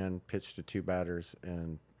came in, pitched to 2 batters,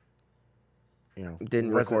 and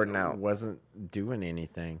didn't record an out. Wasn't doing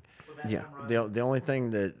anything. Yeah. The only thing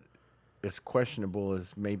that is questionable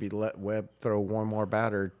is maybe let Webb throw one more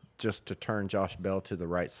batter just to turn Josh Bell to the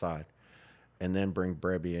right side and then bring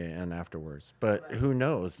Brebbia in afterwards. But who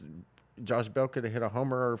knows? Josh Bell could have hit a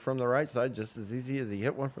homer from the right side just as easy as he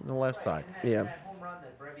hit one from the left side. And that home run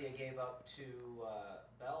that Brebbia gave up to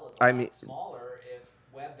Bell is a lot smaller if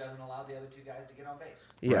Webb doesn't allow the other two guys to get on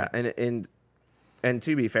base. Yeah, right. And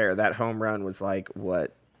to be fair, that home run was like,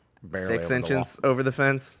 what, Barely 6 inches over the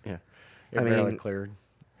fence? Yeah. It barely cleared.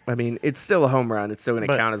 I mean, it's still a home run. It's still going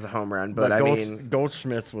to count as a home run. But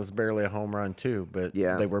Goldschmidt's was barely a home run, too. But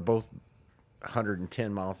they were both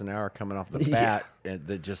 110 miles an hour coming off the bat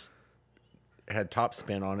that just had top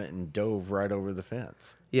spin on it and dove right over the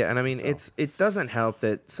fence. Yeah, and I mean, it doesn't help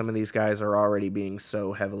that some of these guys are already being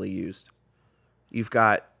so heavily used. You've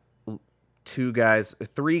got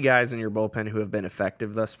 3 guys in your bullpen who have been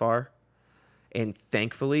effective thus far. And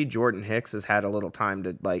thankfully, Jordan Hicks has had a little time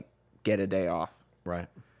to, like, get a day off. Right.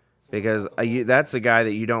 Because that's a guy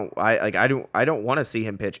that you don't I don't want to see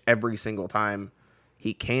him pitch every single time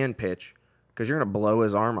he can pitch, because you're gonna blow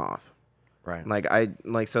his arm off. Right.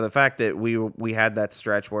 So the fact that we had that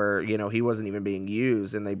stretch where he wasn't even being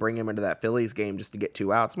used, and they bring him into that Phillies game just to get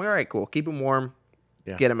 2 outs. I'm like, all right, cool, keep him warm,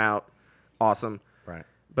 get him out, awesome. Right.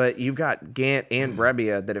 But you've got Gant and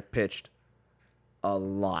Brebbia that have pitched a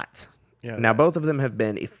lot. Yeah. Now both of them have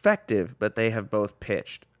been effective, but they have both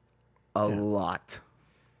pitched a lot.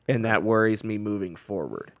 And that worries me moving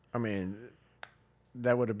forward. I mean,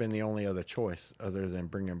 that would have been the only other choice other than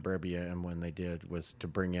bringing Brebbia in when they did, was to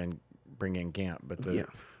bring in Gant. But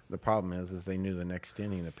the problem is they knew the next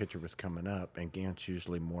inning the pitcher was coming up, and Gant's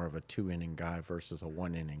usually more of a 2-inning guy versus a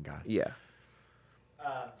 1-inning guy. Yeah.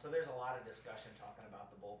 So there's a lot of discussion talking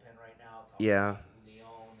about the bullpen right now. About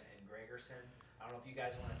Leon and Gregerson. I don't know if you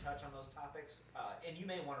guys want to touch on those topics. And you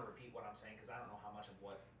may want to repeat what I'm saying, because I don't know how much of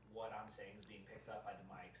what I'm saying is being picked up by the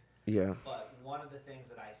mics. Yeah. But one of the things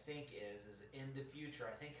that I think is in the future,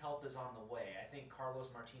 I think help is on the way. I think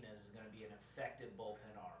Carlos Martinez is going to be an effective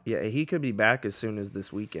bullpen arm. Yeah, he could be back as soon as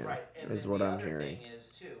this weekend, right. And is what I'm hearing. The other thing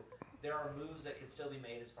is, too, there are moves that can still be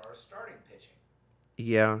made as far as starting pitching.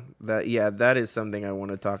 Yeah, that is something I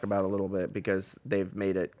want to talk about a little bit, because they've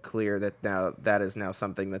made it clear that is now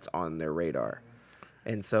something that's on their radar.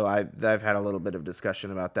 And so I've had a little bit of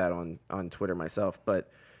discussion about that on Twitter myself.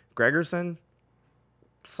 But Gregerson,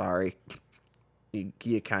 sorry,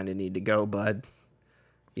 you kind of need to go, bud.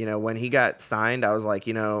 When he got signed, I was like,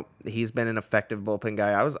 he's been an effective bullpen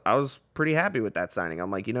guy. I was pretty happy with that signing. I'm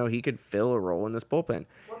like, he could fill a role in this bullpen.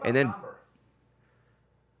 What about and then Gomber?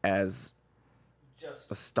 As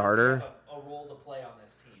just a starter, does he have a role to play on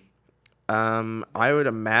this team. I would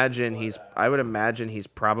imagine he's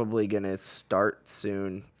probably gonna start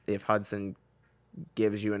soon if Hudson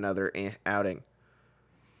gives you another outing,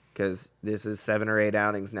 because this is 7 or 8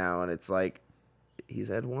 outings now, and it's like he's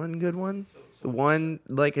had one good one.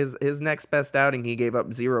 Like his next best outing, he gave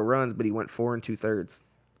up 0 runs, but he went 4 2/3.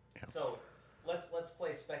 Yeah. So let's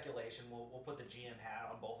play speculation. We'll put the GM hat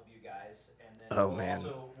on both of you guys, and then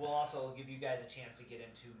we'll also give you guys a chance to get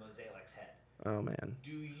into Mosaic's head. Oh man.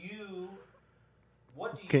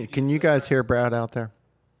 What do you Can you guys hear Brad out there?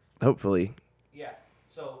 Hopefully. Yeah.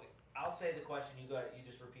 So I'll say the question. You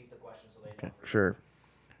just repeat the question so they don't forget. Sure.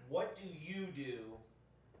 What do you do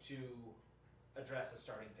to address the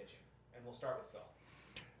starting pitching? And we'll start with Phil.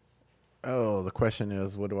 Oh, the question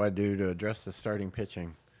is, what do I do to address the starting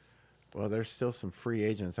pitching? Well, there's still some free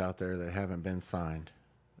agents out there that haven't been signed.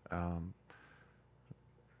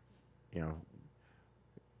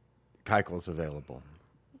 Keuchel's available.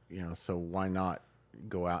 So why not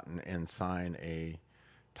go out and sign a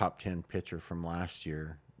top 10 pitcher from last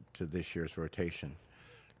year to this year's rotation?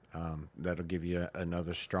 That'll give you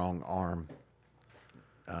another strong arm.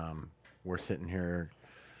 We're sitting here,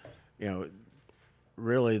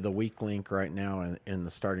 really the weak link right now in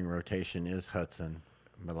the starting rotation is Hudson.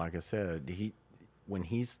 But like I said, when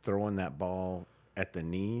he's throwing that ball at the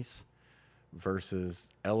knees versus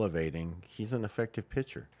elevating, he's an effective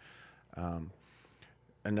pitcher.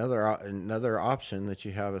 Another option that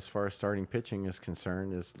you have as far as starting pitching is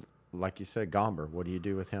concerned is, like you said, Gomber. What do you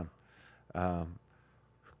do with him?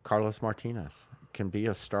 Carlos Martinez can be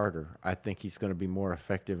a starter. I think he's going to be more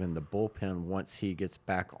effective in the bullpen once he gets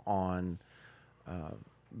back on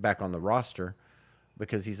the roster,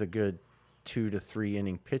 because he's a good 2 to 3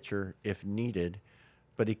 inning pitcher if needed,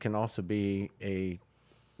 but he can also be a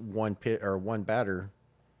one batter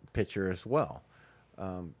pitcher as well.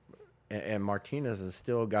 And Martinez has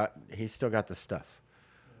still got the stuff.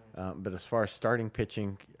 But as far as starting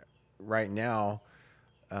pitching right now,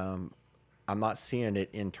 I'm not seeing it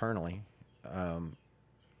internally,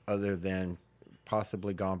 other than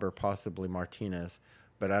possibly Gomber, possibly Martinez.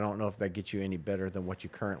 but I don't know if that gets you any better than what you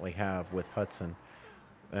currently have with Hudson.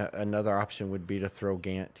 Another option would be to throw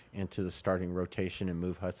Gant into the starting rotation and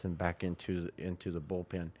move Hudson back into the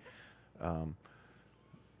bullpen.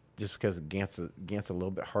 Just because Gant's a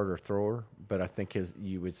little bit harder thrower, but I think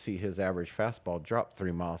you would see his average fastball drop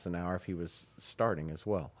 3 miles an hour if he was starting as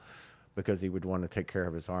well, because he would want to take care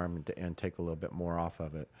of his arm and take a little bit more off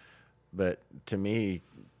of it. But to me,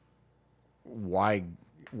 why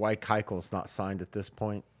Keuchel's not signed at this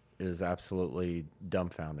point is absolutely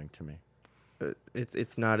dumbfounding to me.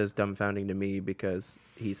 It's not as dumbfounding to me because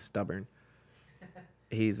he's stubborn.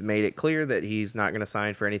 He's made it clear that he's not going to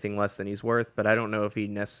sign for anything less than he's worth, but I don't know if he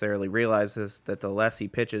necessarily realizes that the less he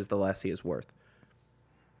pitches, the less he is worth.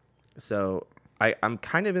 So I'm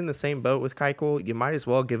kind of in the same boat with Keuchel. You might as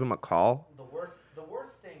well give him a call. The worth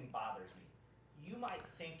thing bothers me. You might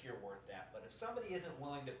think you're worth that, but if somebody isn't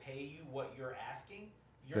willing to pay you what you're asking,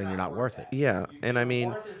 then you're not worth it. Yeah, and I mean,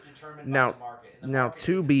 worth is determined now, by the market, and the now market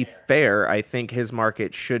to isn't be there. fair, I think his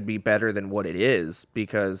market should be better than what it is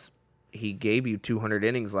because he gave you 200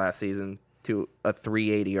 innings last season to a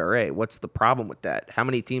 3.80 ERA. What's the problem with that? How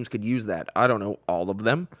many teams could use that? I don't know, all of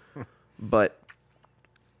them. But,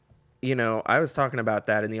 I was talking about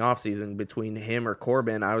that in the offseason between him or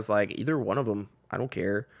Corbin. I was like, either one of them, I don't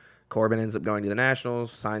care. Corbin ends up going to the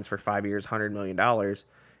Nationals, signs for 5 years, $100 million,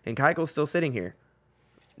 and Keuchel's still sitting here.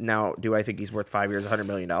 Now, do I think he's worth 5 years, $100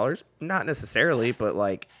 million? Not necessarily, but,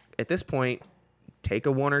 at this point, take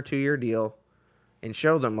a 1 or 2 year deal and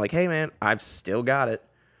show them, hey, man, I've still got it.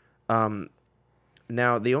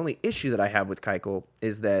 Now, the only issue that I have with Keuchel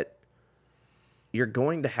is that you're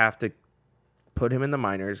going to have to put him in the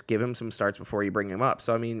minors, give him some starts before you bring him up.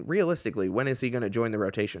 So, I mean, realistically, when is he going to join the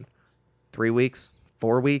rotation? 3 weeks?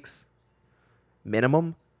 4 weeks?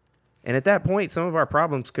 Minimum? And at that point, some of our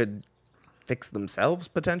problems could fix themselves,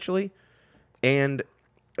 potentially. And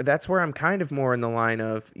that's where I'm kind of more in the line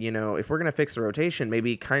of, if we're going to fix the rotation,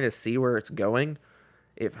 maybe kind of see where it's going.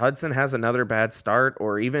 If Hudson has another bad start,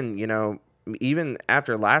 or even, even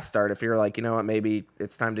after last start, if you're like, what, maybe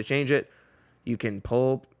it's time to change it, you can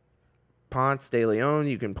pull Ponce de Leon,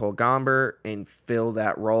 you can pull Gomber and fill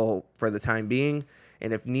that role for the time being.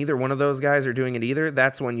 And if neither one of those guys are doing it either,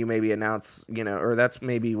 that's when you maybe announce, or that's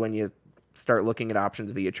maybe when you start looking at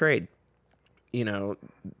options via trade.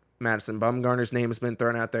 Madison Bumgarner's name has been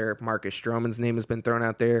thrown out there. Marcus Stroman's name has been thrown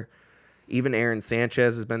out there. Even Aaron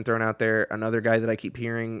Sanchez has been thrown out there. Another guy that I keep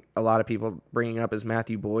hearing a lot of people bringing up is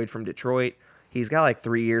Matthew Boyd from Detroit. He's got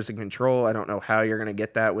 3 years of control. I don't know how you're going to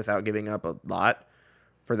get that without giving up a lot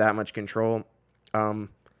for that much control.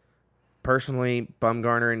 Personally,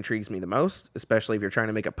 Bumgarner intrigues me the most, especially if you're trying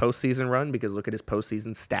to make a postseason run, because look at his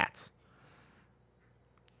postseason stats.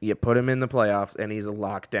 You put him in the playoffs, and he's a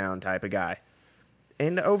lockdown type of guy.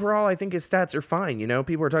 And overall, I think his stats are fine.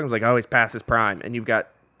 People are talking he's past his prime, and you've got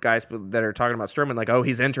guys that are talking about Stroman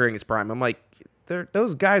he's entering his prime. I'm like,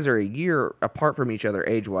 those guys are a year apart from each other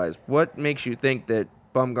age-wise. What makes you think that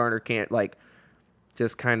Bumgarner can't,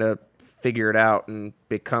 just kind of figure it out and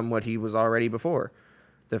become what he was already before?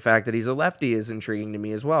 The fact that he's a lefty is intriguing to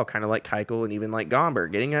me as well, kind of like Keuchel and even like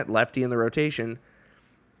Gomber. Getting that lefty in the rotation,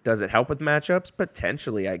 does it help with matchups?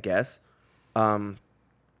 Potentially, I guess.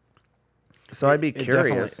 So I'd be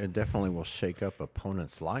curious. It definitely will shake up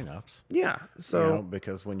opponents' lineups. Yeah. So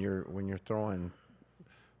because when you're throwing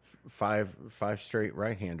five straight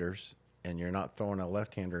right-handers and you're not throwing a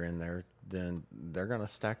left-hander in there, then they're gonna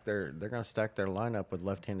stack their lineup with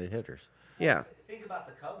left-handed hitters. Yeah. Think about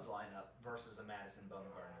the Cubs lineup versus a Madison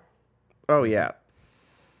Bumgarner. Oh yeah.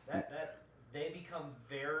 That they become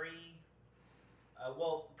very.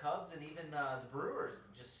 Cubs and even the Brewers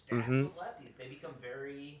just stacked with lefties. They become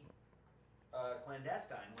very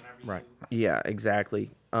clandestine whenever you. Right. Yeah,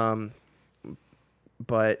 exactly.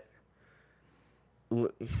 But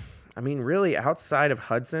I mean, really, outside of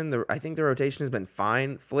Hudson, I think the rotation has been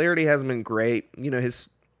fine. Flaherty hasn't been great. His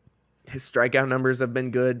strikeout numbers have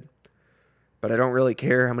been good, but I don't really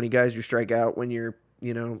care how many guys you strike out when you're,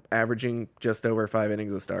 averaging just over 5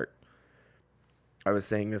 innings a start. I was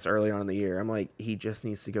saying this early on in the year. I'm like, he just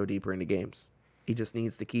needs to go deeper into games. He just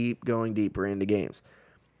needs to keep going deeper into games.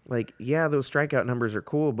 Yeah, those strikeout numbers are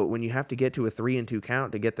cool, but when you have to get to a 3-2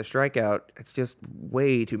 count to get the strikeout, it's just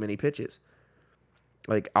way too many pitches.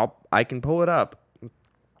 I can pull it up,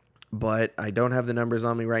 but I don't have the numbers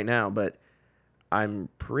on me right now, but I'm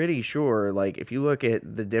pretty sure, if you look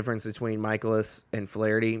at the difference between Michaelis and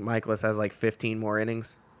Flaherty, Michaelis has 15 more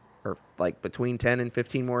innings, or between 10 and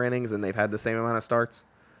 15 more innings, and they've had the same amount of starts.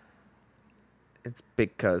 It's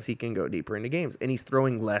because he can go deeper into games, and he's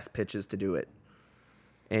throwing less pitches to do it.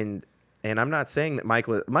 And And I'm not saying that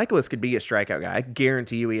Michaelis could be a strikeout guy. I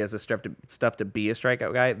guarantee you he has the stuff to be a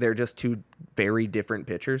strikeout guy. They're just two very different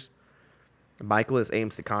pitchers. Michaelis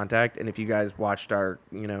aims to contact, and if you guys watched our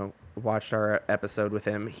episode with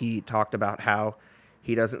him, he talked about how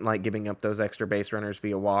he doesn't like giving up those extra base runners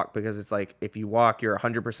via walk, because it's like if you walk, you're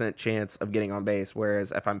 100% chance of getting on base,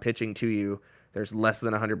 whereas if I'm pitching to you, there's less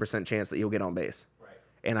than 100% chance that you'll get on base. Right.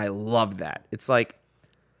 And I love that. It's like,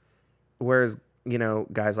 whereas,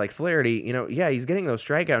 guys like Flaherty, he's getting those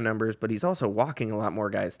strikeout numbers, but he's also walking a lot more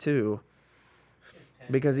guys too,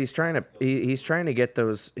 because he's trying to get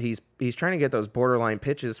those borderline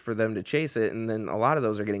pitches for them to chase it, and then a lot of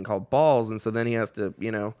those are getting called balls, and so then he has to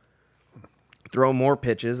throw more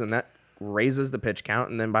pitches, and that raises the pitch count,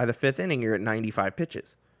 and then by the 5th inning you're at 95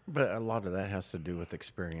 pitches. But a lot of that has to do with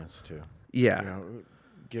experience too. Yeah,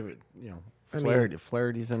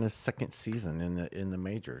 Flaherty's in his 2nd season in the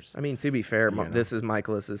majors. I mean, to be fair, this is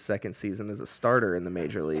Michaelis' 2nd season as a starter in the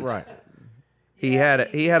major leagues. Right. He had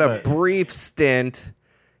a brief stint.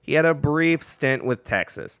 He had a brief stint with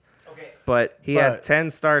Texas. Okay. But he had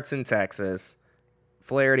 10 starts in Texas.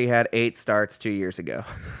 Flaherty had 8 starts 2 years ago.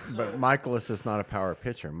 But Michaelis is not a power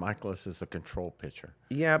pitcher. Michaelis is a control pitcher.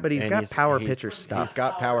 Yeah, but he's got power pitcher stuff. He's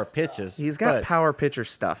got power pitches. He's got power pitcher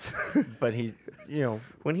stuff. But he,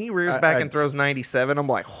 when he rears back and throws 97, I'm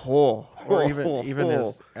like, even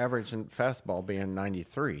his average in fastball being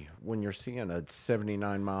 93. When you're seeing a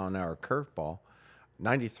 79 mile an hour curveball,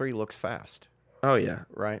 93 looks fast. Oh yeah,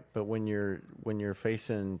 right. But when you're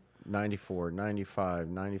facing 94, 95,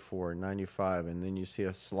 94, 95, and then you see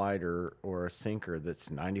a slider or a sinker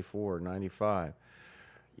that's 94, 95.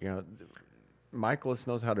 Michaelis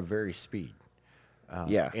knows how to vary speed.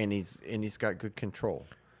 And he's got good control.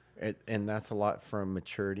 And that's a lot from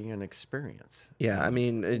maturity and experience. Yeah, I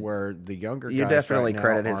mean, where the younger guys you definitely right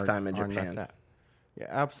credit now his time in Japan. Yeah,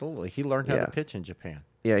 absolutely. He learned how to pitch in Japan.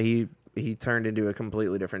 Yeah, he turned into a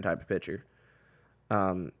completely different type of pitcher.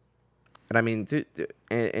 And I mean,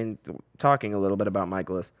 and talking a little bit about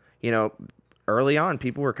Michaelis, early on,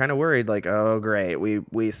 people were kind of worried, like, oh, great,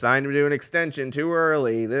 we signed him to an extension too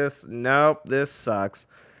early. This sucks.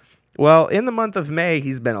 Well, in the month of May,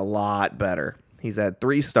 he's been a lot better. He's had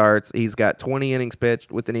 3 starts. He's got 20 innings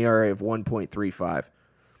pitched with an ERA of 1.35.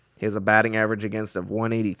 He has a batting average against of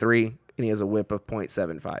 183, and he has a whip of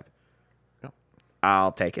 0.75. Yep.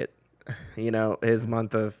 I'll take it. His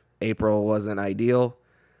month of April wasn't ideal.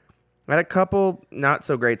 Had a couple not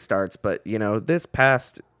so great starts, but this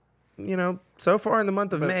past, so far in the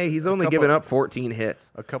month of May, he's only given up 14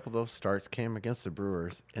 hits. A couple of those starts came against the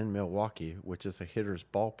Brewers in Milwaukee, which is a hitter's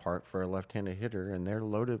ballpark for a left-handed hitter, and they're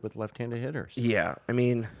loaded with left-handed hitters. Yeah, I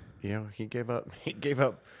mean, he's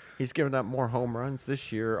given up more home runs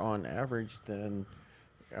this year on average than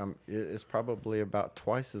it's probably about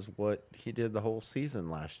twice as what he did the whole season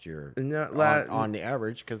last year. On the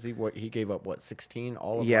average, because he gave up 16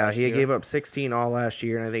 all of last year. Yeah, he gave up 16 all last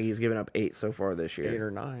year, and I think he's given up 8 so far this year. 8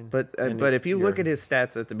 or 9. But if you look at his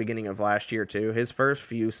stats at the beginning of last year too, his first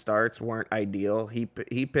few starts weren't ideal. He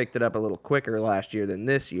picked it up a little quicker last year than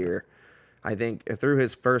this year. I think through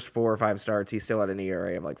his first 4 or 5 starts, he still had an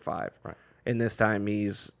ERA of like 5. Right. And this time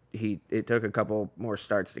it took a couple more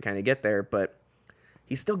starts to kind of get there, but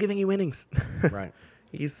he's still giving you innings. Right.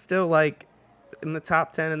 He's still like in the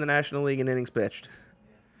top 10 in the National League in innings pitched.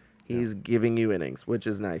 He's giving you innings, which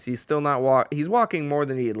is nice. He's still not he's walking more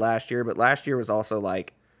than he did last year, but last year was also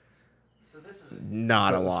like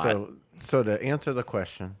not a lot. So to answer the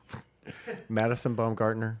question, Madison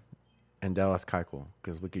Bumgarner and Dallas Keuchel,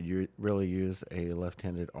 because we could really use a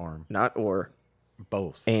left-handed arm. Not or.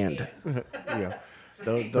 Both. And. Yeah.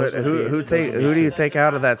 But who do you take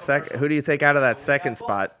out of that second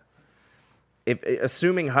spot? If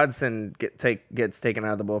assuming Hudson gets taken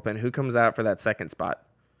out of the bullpen, who comes out for that second spot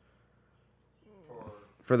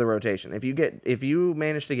for the rotation? If you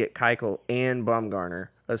manage to get Keuchel and Bumgarner,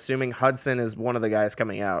 assuming Hudson is one of the guys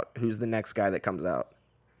coming out, who's the next guy that comes out?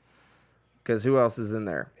 Because who else is in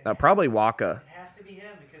there? Probably Waka. It has to be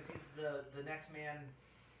him because he's the next man.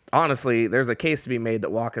 Honestly, there's a case to be made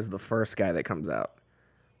that Waka's the first guy that comes out.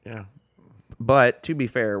 Yeah. But to be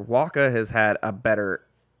fair, Waka has had a better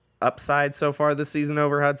upside so far this season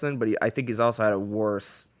over Hudson, but I think he's also had a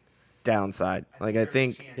worse downside.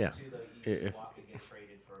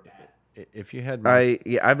 If you had,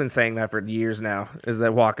 I've been saying that for years now, is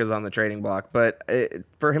that Waka's on the trading block. But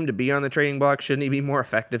for him to be on the trading block, shouldn't he be more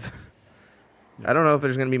effective? Yeah. I don't know if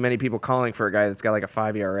there's going to be many people calling for a guy that's got like a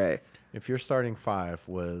 5 ERA. If your starting 5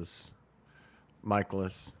 was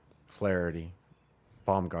Michaelis, Flaherty,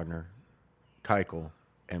 Baumgartner, Keuchel,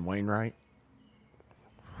 and Wainwright,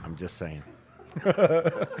 I'm just saying.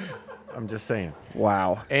 I'm just saying.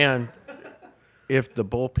 Wow. And if the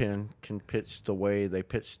bullpen can pitch the way they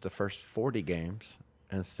pitched the first 40 games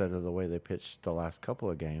instead of the way they pitched the last couple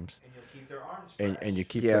of games, And you'll keep their arms fresh. and you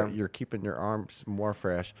keep you're keeping your arms more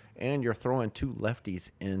fresh, and you're throwing two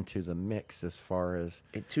lefties into the mix as far as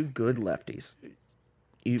And two good lefties.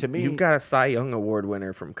 To me- You've got a Cy Young Award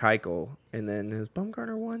winner from Keuchel, and then has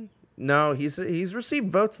Bumgarner won? No, he's received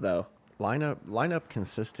votes though. lineup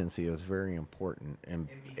consistency is very important,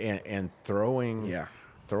 and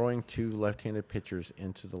throwing two left-handed pitchers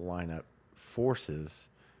into the lineup forces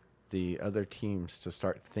the other teams to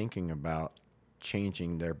start thinking about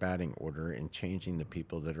changing their batting order and changing the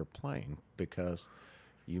people that are playing, because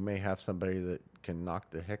you may have somebody that can knock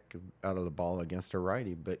the heck out of the ball against a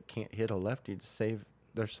righty but can't hit a lefty to save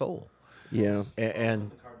their soul. Yeah. And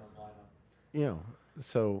The Cardinals lineup. you know,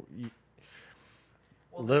 so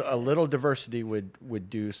a little diversity would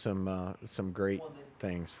do some great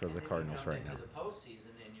things for the Cardinals right now. Into the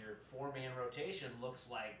postseason, and your 4-man rotation looks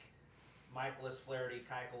like Michaelis, Flaherty,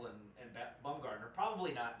 Keuchel, and Bumgarner.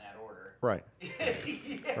 Probably not in that order. Right.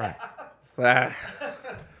 Yeah. Right.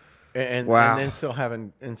 And Wow. and then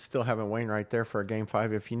still having Wainwright there for a game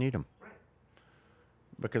 5 if you need him. Right.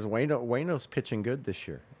 Because Waino's pitching good this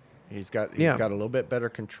year. He's got Yeah. a little bit better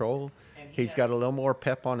control. And He's got a little more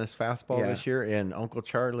pep on his fastball Yeah. this year, and Uncle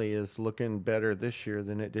Charlie is looking better this year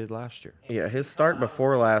than it did last year. Yeah, his start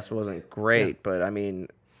before last wasn't great, but I mean,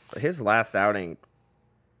 his last outing.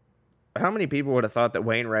 How many people would have thought that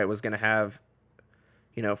Wainwright was going to have,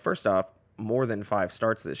 first off, more than 5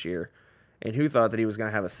 starts this year, and who thought that he was going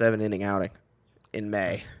to have a 7-inning outing in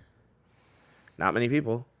May? Not many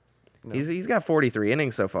people. No. He's got 43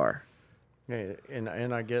 innings so far. Yeah,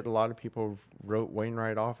 and I get a lot of people wrote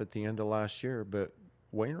Wainwright off at the end of last year, but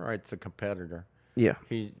Wainwright's a competitor. Yeah,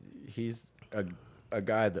 He's a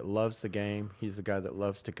guy that loves the game. He's a guy that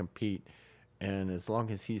loves to compete, and as long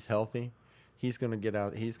as he's healthy, he's going to get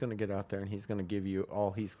out. He's going to get out there, and he's going to give you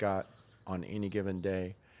all he's got on any given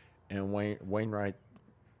day. And Wainwright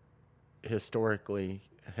historically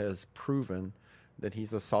has proven that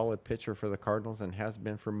he's a solid pitcher for the Cardinals and has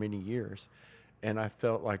been for many years. And I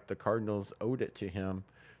felt like the Cardinals owed it to him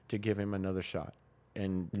to give him another shot.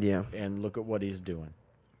 And look at what he's doing.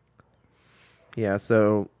 Yeah,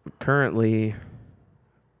 so currently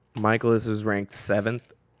Michaelis is ranked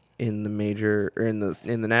 7th in the major or in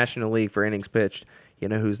the National League for innings pitched. You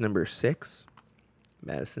know who's number 6?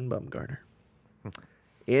 Madison Bumgarner.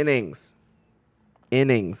 Innings.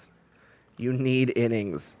 You need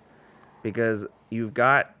innings because you've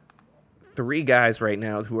got 3 guys right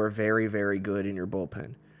now who are very, very good in your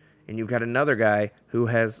bullpen. And you've got another guy who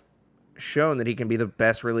has shown that he can be the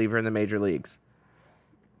best reliever in the major leagues.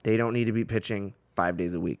 They don't need to be pitching 5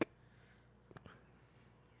 days a week.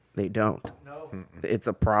 They don't. No. It's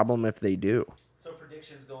a problem if they do. So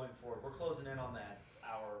predictions going forward. We're closing in on that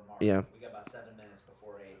hour mark. Yeah. We got about 7 minutes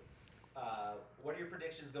before 8. What are your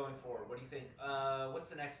predictions going forward? What do you think? What's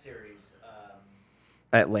the next series?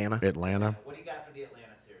 Atlanta. What do you got for the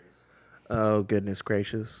Atlanta series? Oh, goodness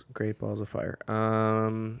gracious. Great balls of fire.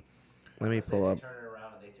 Let me Let's say pull they up. turn it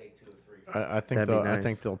around and they take 2 of 3. I think That'd be nice. I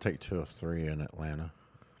think they'll take 2 of 3 in Atlanta.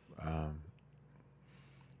 As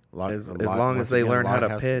long as they learn how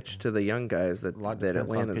to pitch to the young guys that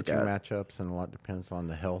Atlanta's pitching got. matchups, and a lot depends on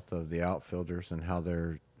the health of the outfielders and how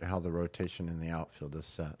the rotation in the outfield is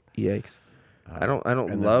set. Yikes. I don't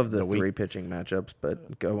and love the the week- 3 pitching matchups,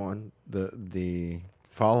 but go on. The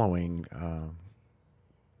following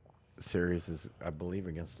series is, I believe,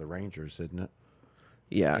 against the Rangers, isn't it?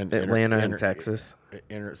 Yeah, And Atlanta and Texas.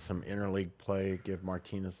 Enter some interleague play, give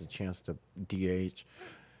Martinez a chance to DH,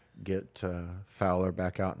 get Fowler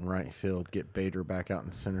back out in right field, get Bader back out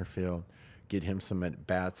in center field, get him some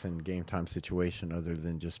at-bats in game-time situation other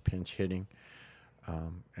than just pinch hitting,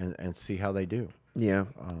 and see how they do. Yeah.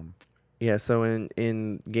 Yeah, so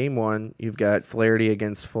in game 1, you've got Flaherty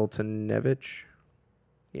against Fultonevich.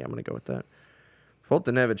 Yeah, I'm going to go with that.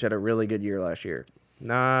 Fultonevich had a really good year last year.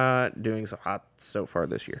 Not doing so hot so far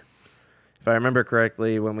this year. If I remember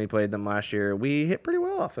correctly, when we played them last year, we hit pretty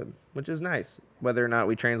well off him, which is nice. Whether or not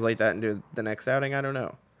we translate that into the next outing, I don't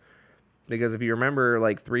know. Because if you remember,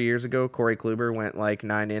 like 3 years ago, Corey Kluber went like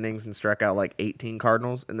 9 innings and struck out like 18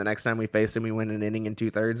 Cardinals. And the next time we faced him, we went an inning and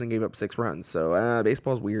 2/3 and gave up 6 runs. So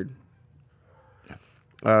baseball's weird.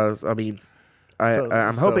 I'm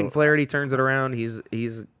hoping Flaherty turns it around. He's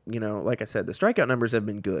like I said, the strikeout numbers have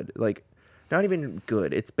been good. Like, not even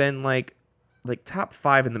good. It's been like top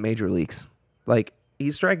 5 in the major leagues. Like,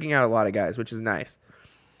 he's striking out a lot of guys, which is nice.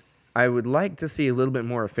 I would like to see a little bit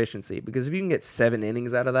more efficiency because if you can get 7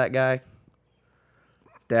 innings out of that guy,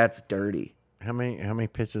 that's dirty. How many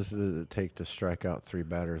pitches does it take to strike out 3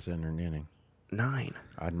 batters in an inning? 9.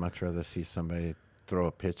 I'd much rather see somebody throw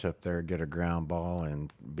a pitch up there, get a ground ball,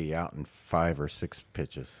 and be out in 5 or 6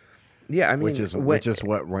 pitches. Yeah, I mean, which is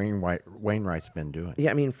what Wainwright's been doing.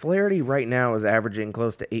 Yeah, I mean, Flaherty right now is averaging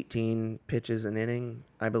close to 18 pitches an inning,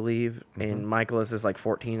 I believe, and Michaelis is like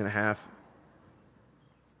 14 and a half.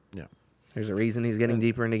 Yeah, there's a reason he's getting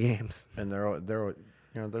deeper into games. And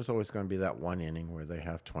there's always going to be that one inning where they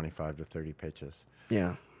have 25 to 30 pitches.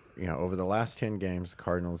 Yeah, over the last 10 games, the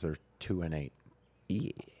Cardinals are 2-8.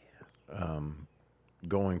 Yeah.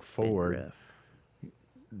 Going forward,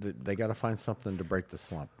 they got to find something to break the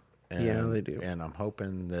slump. And, they do. And I'm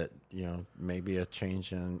hoping that, maybe a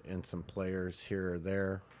change in some players here or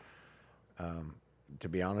there. To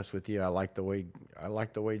be honest with you, I like the way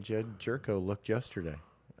Jed Jerko looked yesterday.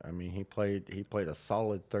 I mean, he played a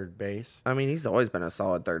solid third base. I mean, he's always been a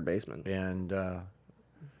solid third baseman. And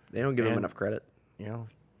they don't give him enough credit.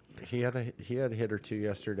 He had a hit or two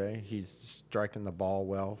yesterday. He's striking the ball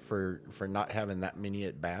well for not having that many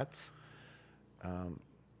at bats.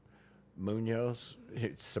 Munoz,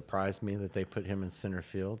 it surprised me that they put him in center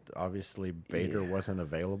field. Obviously, Bader wasn't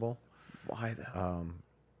available. Why though?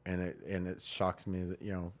 And it shocks me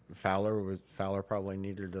that Fowler probably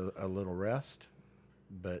needed a little rest,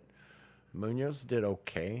 but Munoz did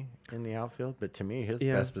okay in the outfield. But to me, his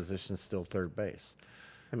best position is still third base.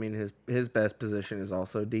 I mean, his best position is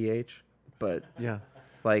also DH, but yeah.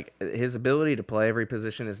 Like, his ability to play every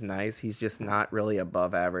position is nice. He's just not really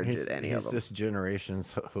above average at any of them. He's this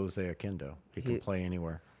generation's Jose Akindo. He can play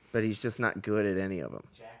anywhere. But he's just not good at any of them.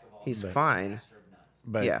 He's fine.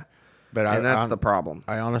 But, yeah. But that's the problem.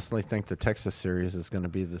 I honestly think the Texas series is going to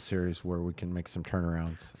be the series where we can make some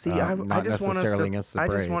turnarounds. See, I just want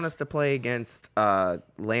us to play against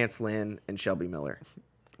Lance Lynn and Shelby Miller.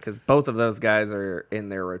 Because both of those guys are in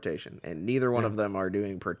their rotation, and neither one of them are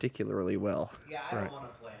doing particularly well. Yeah, I don't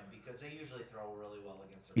want to play them because they usually throw really well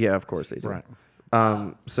against their of course they do. Right.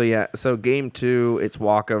 So game 2, it's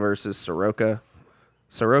Waka versus Soroka.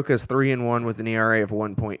 Soroka's 3-1 with an ERA of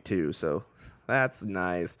 1.2, so that's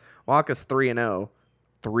nice. Waka's 3-0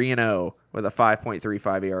 with a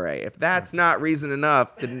 5.35 ERA. If that's not reason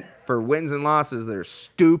enough for wins and losses, they're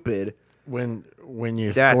stupid. When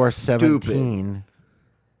you score 17. Stupid.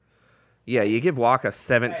 Yeah, you give Waka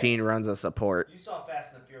 17 runs of support. You saw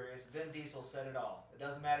Fast and the Furious. Vin Diesel said it all. It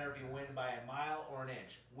doesn't matter if you win by a mile or an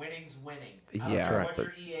inch. Winning's winning.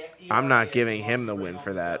 I'm not giving him the win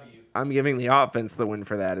for that. I'm giving the offense the win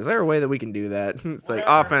for that. Is there a way that we can do that? It's like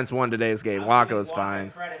offense won today's game. Waka was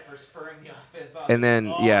fine. And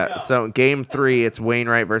then, so game 3, it's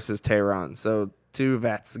Wainwright versus Tehran. So 2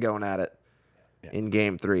 vets going at it in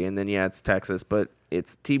game 3. And then, it's Texas. But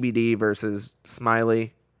it's TBD versus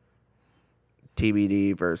Smiley.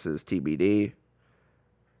 TBD versus TBD,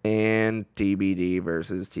 and TBD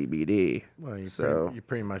versus TBD. Well, you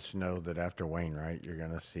pretty much know that after Wainwright, you're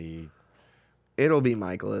going to see. It'll be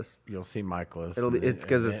Michaelis. You'll see Michaelis. It'll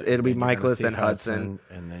be Michaelis, then Hudson,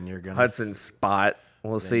 and then you're going Hudson's spot.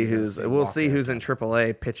 We'll see who's in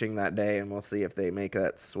AAA pitching that day, and we'll see if they make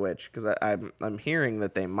that switch. Because I'm hearing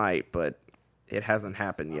that they might, but it hasn't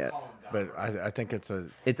happened yet. But I think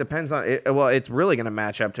it depends on it. Well, it's really going to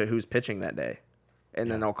match up to who's pitching that day. And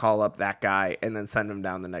then they'll call up that guy and then send him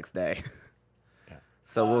down the next day.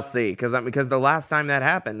 So we'll see. Because the last time that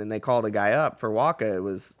happened and they called a guy up for Waka, it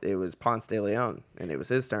was Ponce de Leon. And it was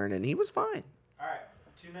his turn, and he was fine. All right,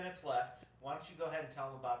 2 minutes left. Why don't you go ahead and tell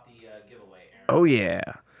them about the giveaway, Aaron? Oh, yeah.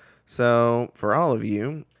 So for all of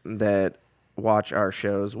you that watch our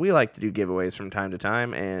shows, we like to do giveaways from time to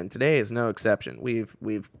time, and today is no exception.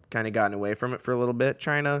 We've kind of gotten away from it for a little bit,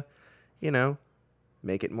 trying to,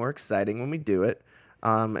 make it more exciting when we do it.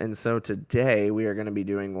 And so today we are going to be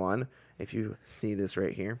doing one. If you see this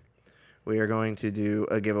right here, we are going to do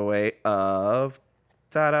a giveaway of,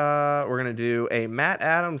 we're going to do a Matt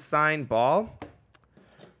Adams signed ball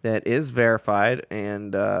that is verified,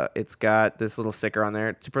 and it's got this little sticker on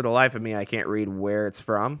there. For the life of me, I can't read where it's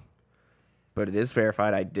from, but it is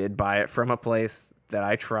verified. I did buy it from a place that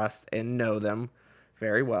I trust and know them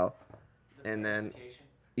very well. And then,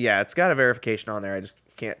 it's got a verification on there. I just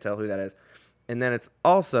can't tell who that is. And then it's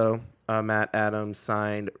also a Matt Adams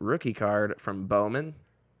signed rookie card from Bowman.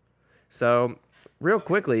 So, real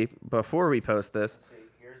quickly, before we post this. So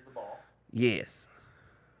here's the ball. Yes.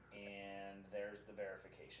 And there's the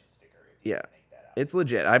verification sticker. If you can make that out. It's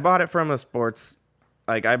legit. I bought it from a sports,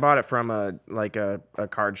 I bought it from a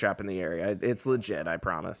card shop in the area. It's legit, I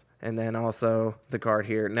promise. And then also the card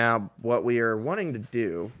here. Now, what we are wanting to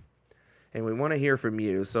do, and we want to hear from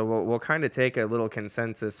you, so we'll kind of take a little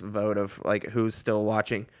consensus vote of who's still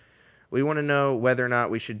watching. We want to know whether or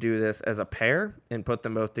not we should do this as a pair and put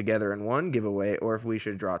them both together in one giveaway, or if we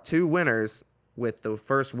should draw 2 winners, with the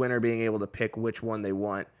first winner being able to pick which one they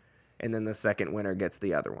want, and then the second winner gets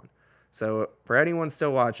the other one. So for anyone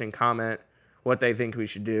still watching, comment what they think we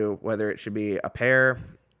should do, whether it should be a pair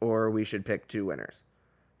or we should pick 2 winners.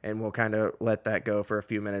 And we'll kind of let that go for a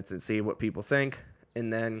few minutes and see what people think,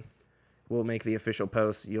 and then we'll make the official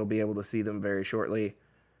posts. You'll be able to see them very shortly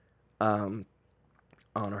on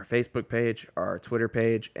our Facebook page, our Twitter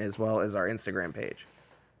page, as well as our Instagram page.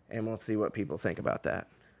 And we'll see what people think about that.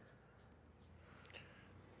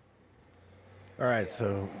 All right,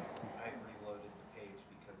 so I reloaded the page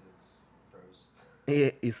because it's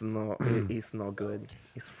froze. It's no good.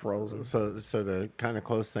 It's frozen. So to kind of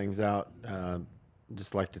close things out,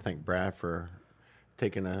 just like to thank Brad for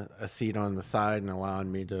taking a seat on the side and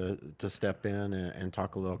allowing me to step in and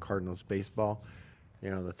talk a little Cardinals baseball. You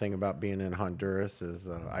know, the thing about being in Honduras is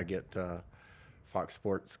I get Fox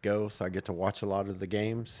Sports Go, so I get to watch a lot of the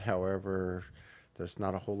games. However, there's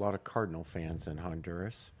not a whole lot of Cardinal fans in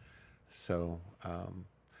Honduras. So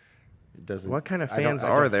it doesn't. What kind of fans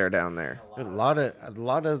are there down there? A lot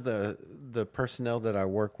of the personnel that I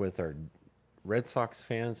work with are Red Sox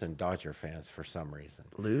fans and Dodger fans for some reason.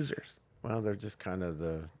 Losers. Well, they're just kind of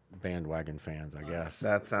the bandwagon fans, I guess.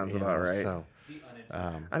 That sounds about right. So,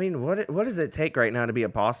 I mean, what does it take right now to be a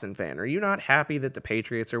Boston fan? Are you not happy that the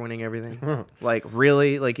Patriots are winning everything? Like,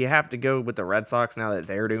 really? Like, you have to go with the Red Sox now that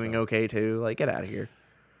they're doing okay, too? Like, get out of here.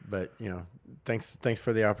 But, you know, thanks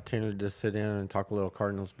for the opportunity to sit in and talk a little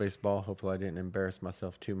Cardinals baseball. Hopefully I didn't embarrass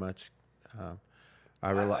myself too much.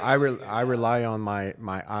 I rely on my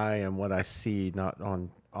eye and what I see, not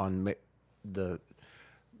on the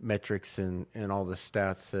metrics and all the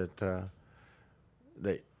stats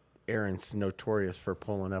that Aaron's notorious for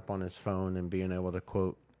pulling up on his phone and being able to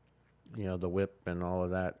quote, you know, the whip and all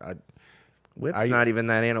of that. Whip's not even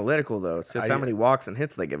that analytical, though. It's just how many walks and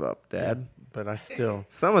hits they give up, Dad. Yeah, but I still...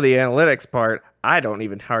 Some of the analytics part, I don't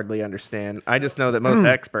even hardly understand. I just know that most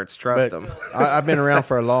experts trust them. I've been around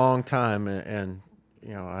for a long time, and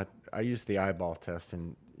you know, I use the eyeball test,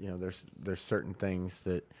 and you know, there's certain things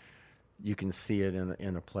that you can see it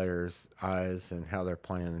in a player's eyes and how they're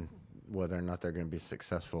playing, whether or not they're going to be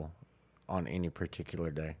successful on any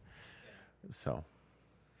particular day. So.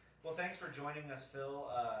 Well, thanks for joining us, Phil.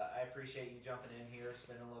 I appreciate you jumping in here,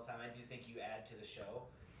 spending a little time. I do think you add to the show.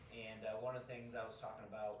 And one of the things I was talking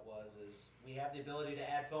about is we have the ability to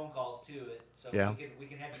add phone calls to it. So we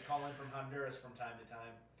can have you call in from Honduras from time to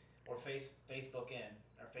time, or Facebook in,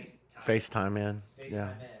 or FaceTime in.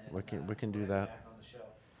 FaceTime in. And, we can do that. Back on the show.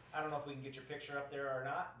 I don't know if we can get your picture up there or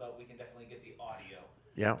not, but we can definitely get the audio.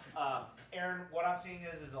 Yeah. Aaron, what I'm seeing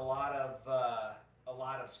is a lot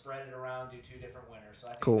of spread it around, do 2 different winners. So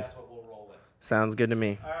I think that's what we'll roll with. Sounds good to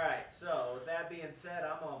me. All right. So with that being said,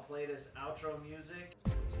 I'm gonna play this outro music.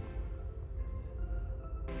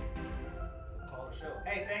 We'll call it a show.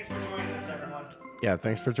 Hey, thanks for joining us, everyone. Yeah,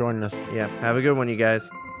 thanks for joining us. Yeah, have a good one, you guys.